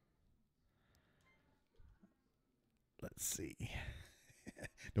 Let's see.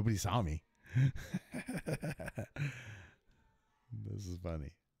 Nobody saw me. This is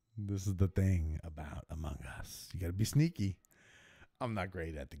funny. This is the thing about Among Us. You got to be sneaky. I'm not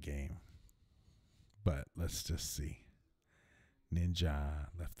great at the game. But let's just see. Ninja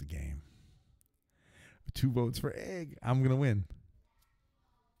left the game. 2 votes for egg. I'm going to win.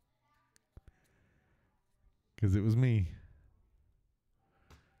 Because it was me.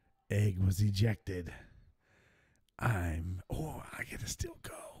 Egg was ejected. I get to still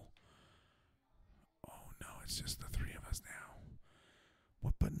go. Oh no, it's just the 3 of us now.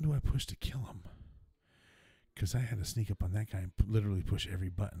 What button do I push to kill him? Because I had to sneak up on that guy and literally push every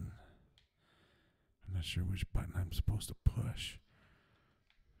button. I'm not sure which button I'm supposed to push.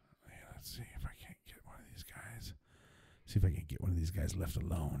 Yeah, let's see if I can't get one of these guys. See if I can get one of these guys left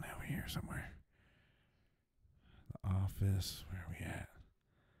alone out here somewhere. The office, where are we at?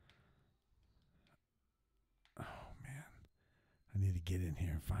 I need to get in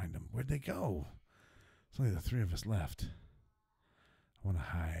here and find them. Where'd they go? It's only the 3 of us left. I want to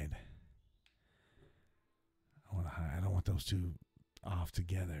hide. I don't want those 2 off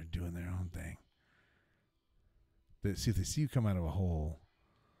together doing their own thing. See, if they see you come out of a hole,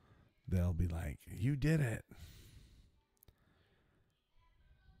 they'll be like, you did it.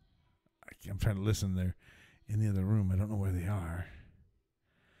 I'm trying to listen. They're in the other room. I don't know where they are.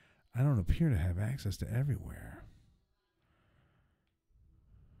 I don't appear to have access to everywhere.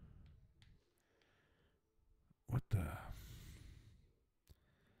 What the?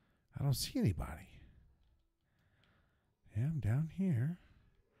 I don't see anybody. Yeah, I'm down here.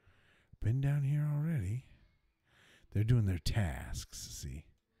 Been down here already. They're doing their tasks, see.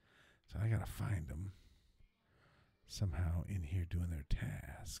 So I gotta find them. Somehow in here doing their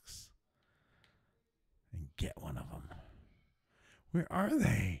tasks. And get one of them. Where are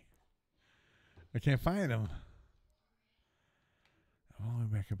they? I can't find them. I'm all the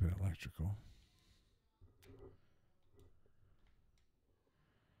way back up at electrical.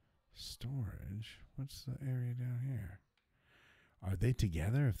 Storage. What's the area down here? Are they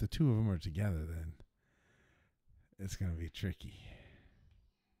together? If the 2 of them are together, then it's going to be tricky.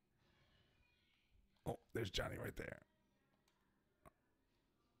 Oh, there's Johnny right there.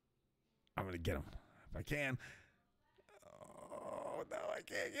 I'm going to get him if I can. Oh, no, I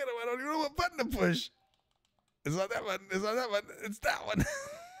can't get him. I don't even know what button to push. It's not that button. It's not that button. It's that one.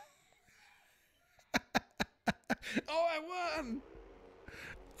 Oh, I won.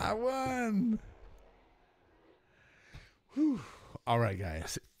 I won. Whew. All right,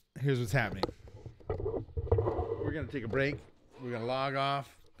 guys. Here's what's happening. We're going to take a break. We're going to log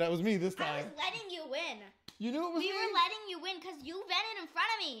off. That was me this time. I was letting you win. You knew it was me? We were letting you win because you vented in front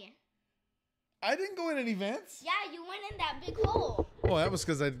of me. I didn't go in any vents. Yeah, you went in that big hole. Oh, that was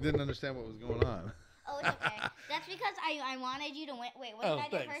because I didn't understand what was going on. Oh, it's okay. That's because I wanted you to win. Wait,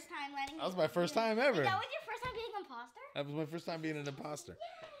 wasn't that your first time letting me? That was my first time ever. Wait, that was your first time being an imposter? That was my first time being an imposter.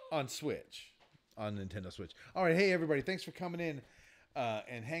 On Switch. On Nintendo Switch. All right, hey, everybody. Thanks for coming in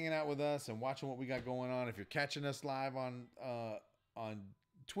and hanging out with us and watching what we got going on. If you're catching us live on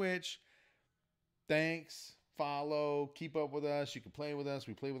Twitch, thanks. Follow. Keep up with us. You can play with us.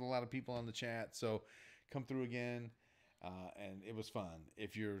 We play with a lot of people on the chat. So come through again. And it was fun.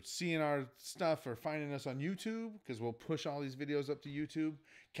 If you're seeing our stuff or finding us on YouTube, because we'll push all these videos up to YouTube,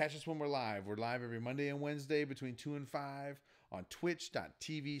 catch us when we're live. We're live every Monday and Wednesday between 2 and 5 on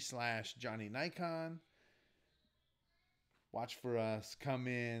twitch.tv/JohnnyNikon. Watch for us. Come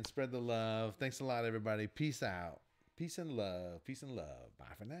in. Spread the love. Thanks a lot, everybody. Peace out. Peace and love. Peace and love.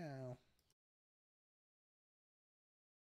 Bye for now.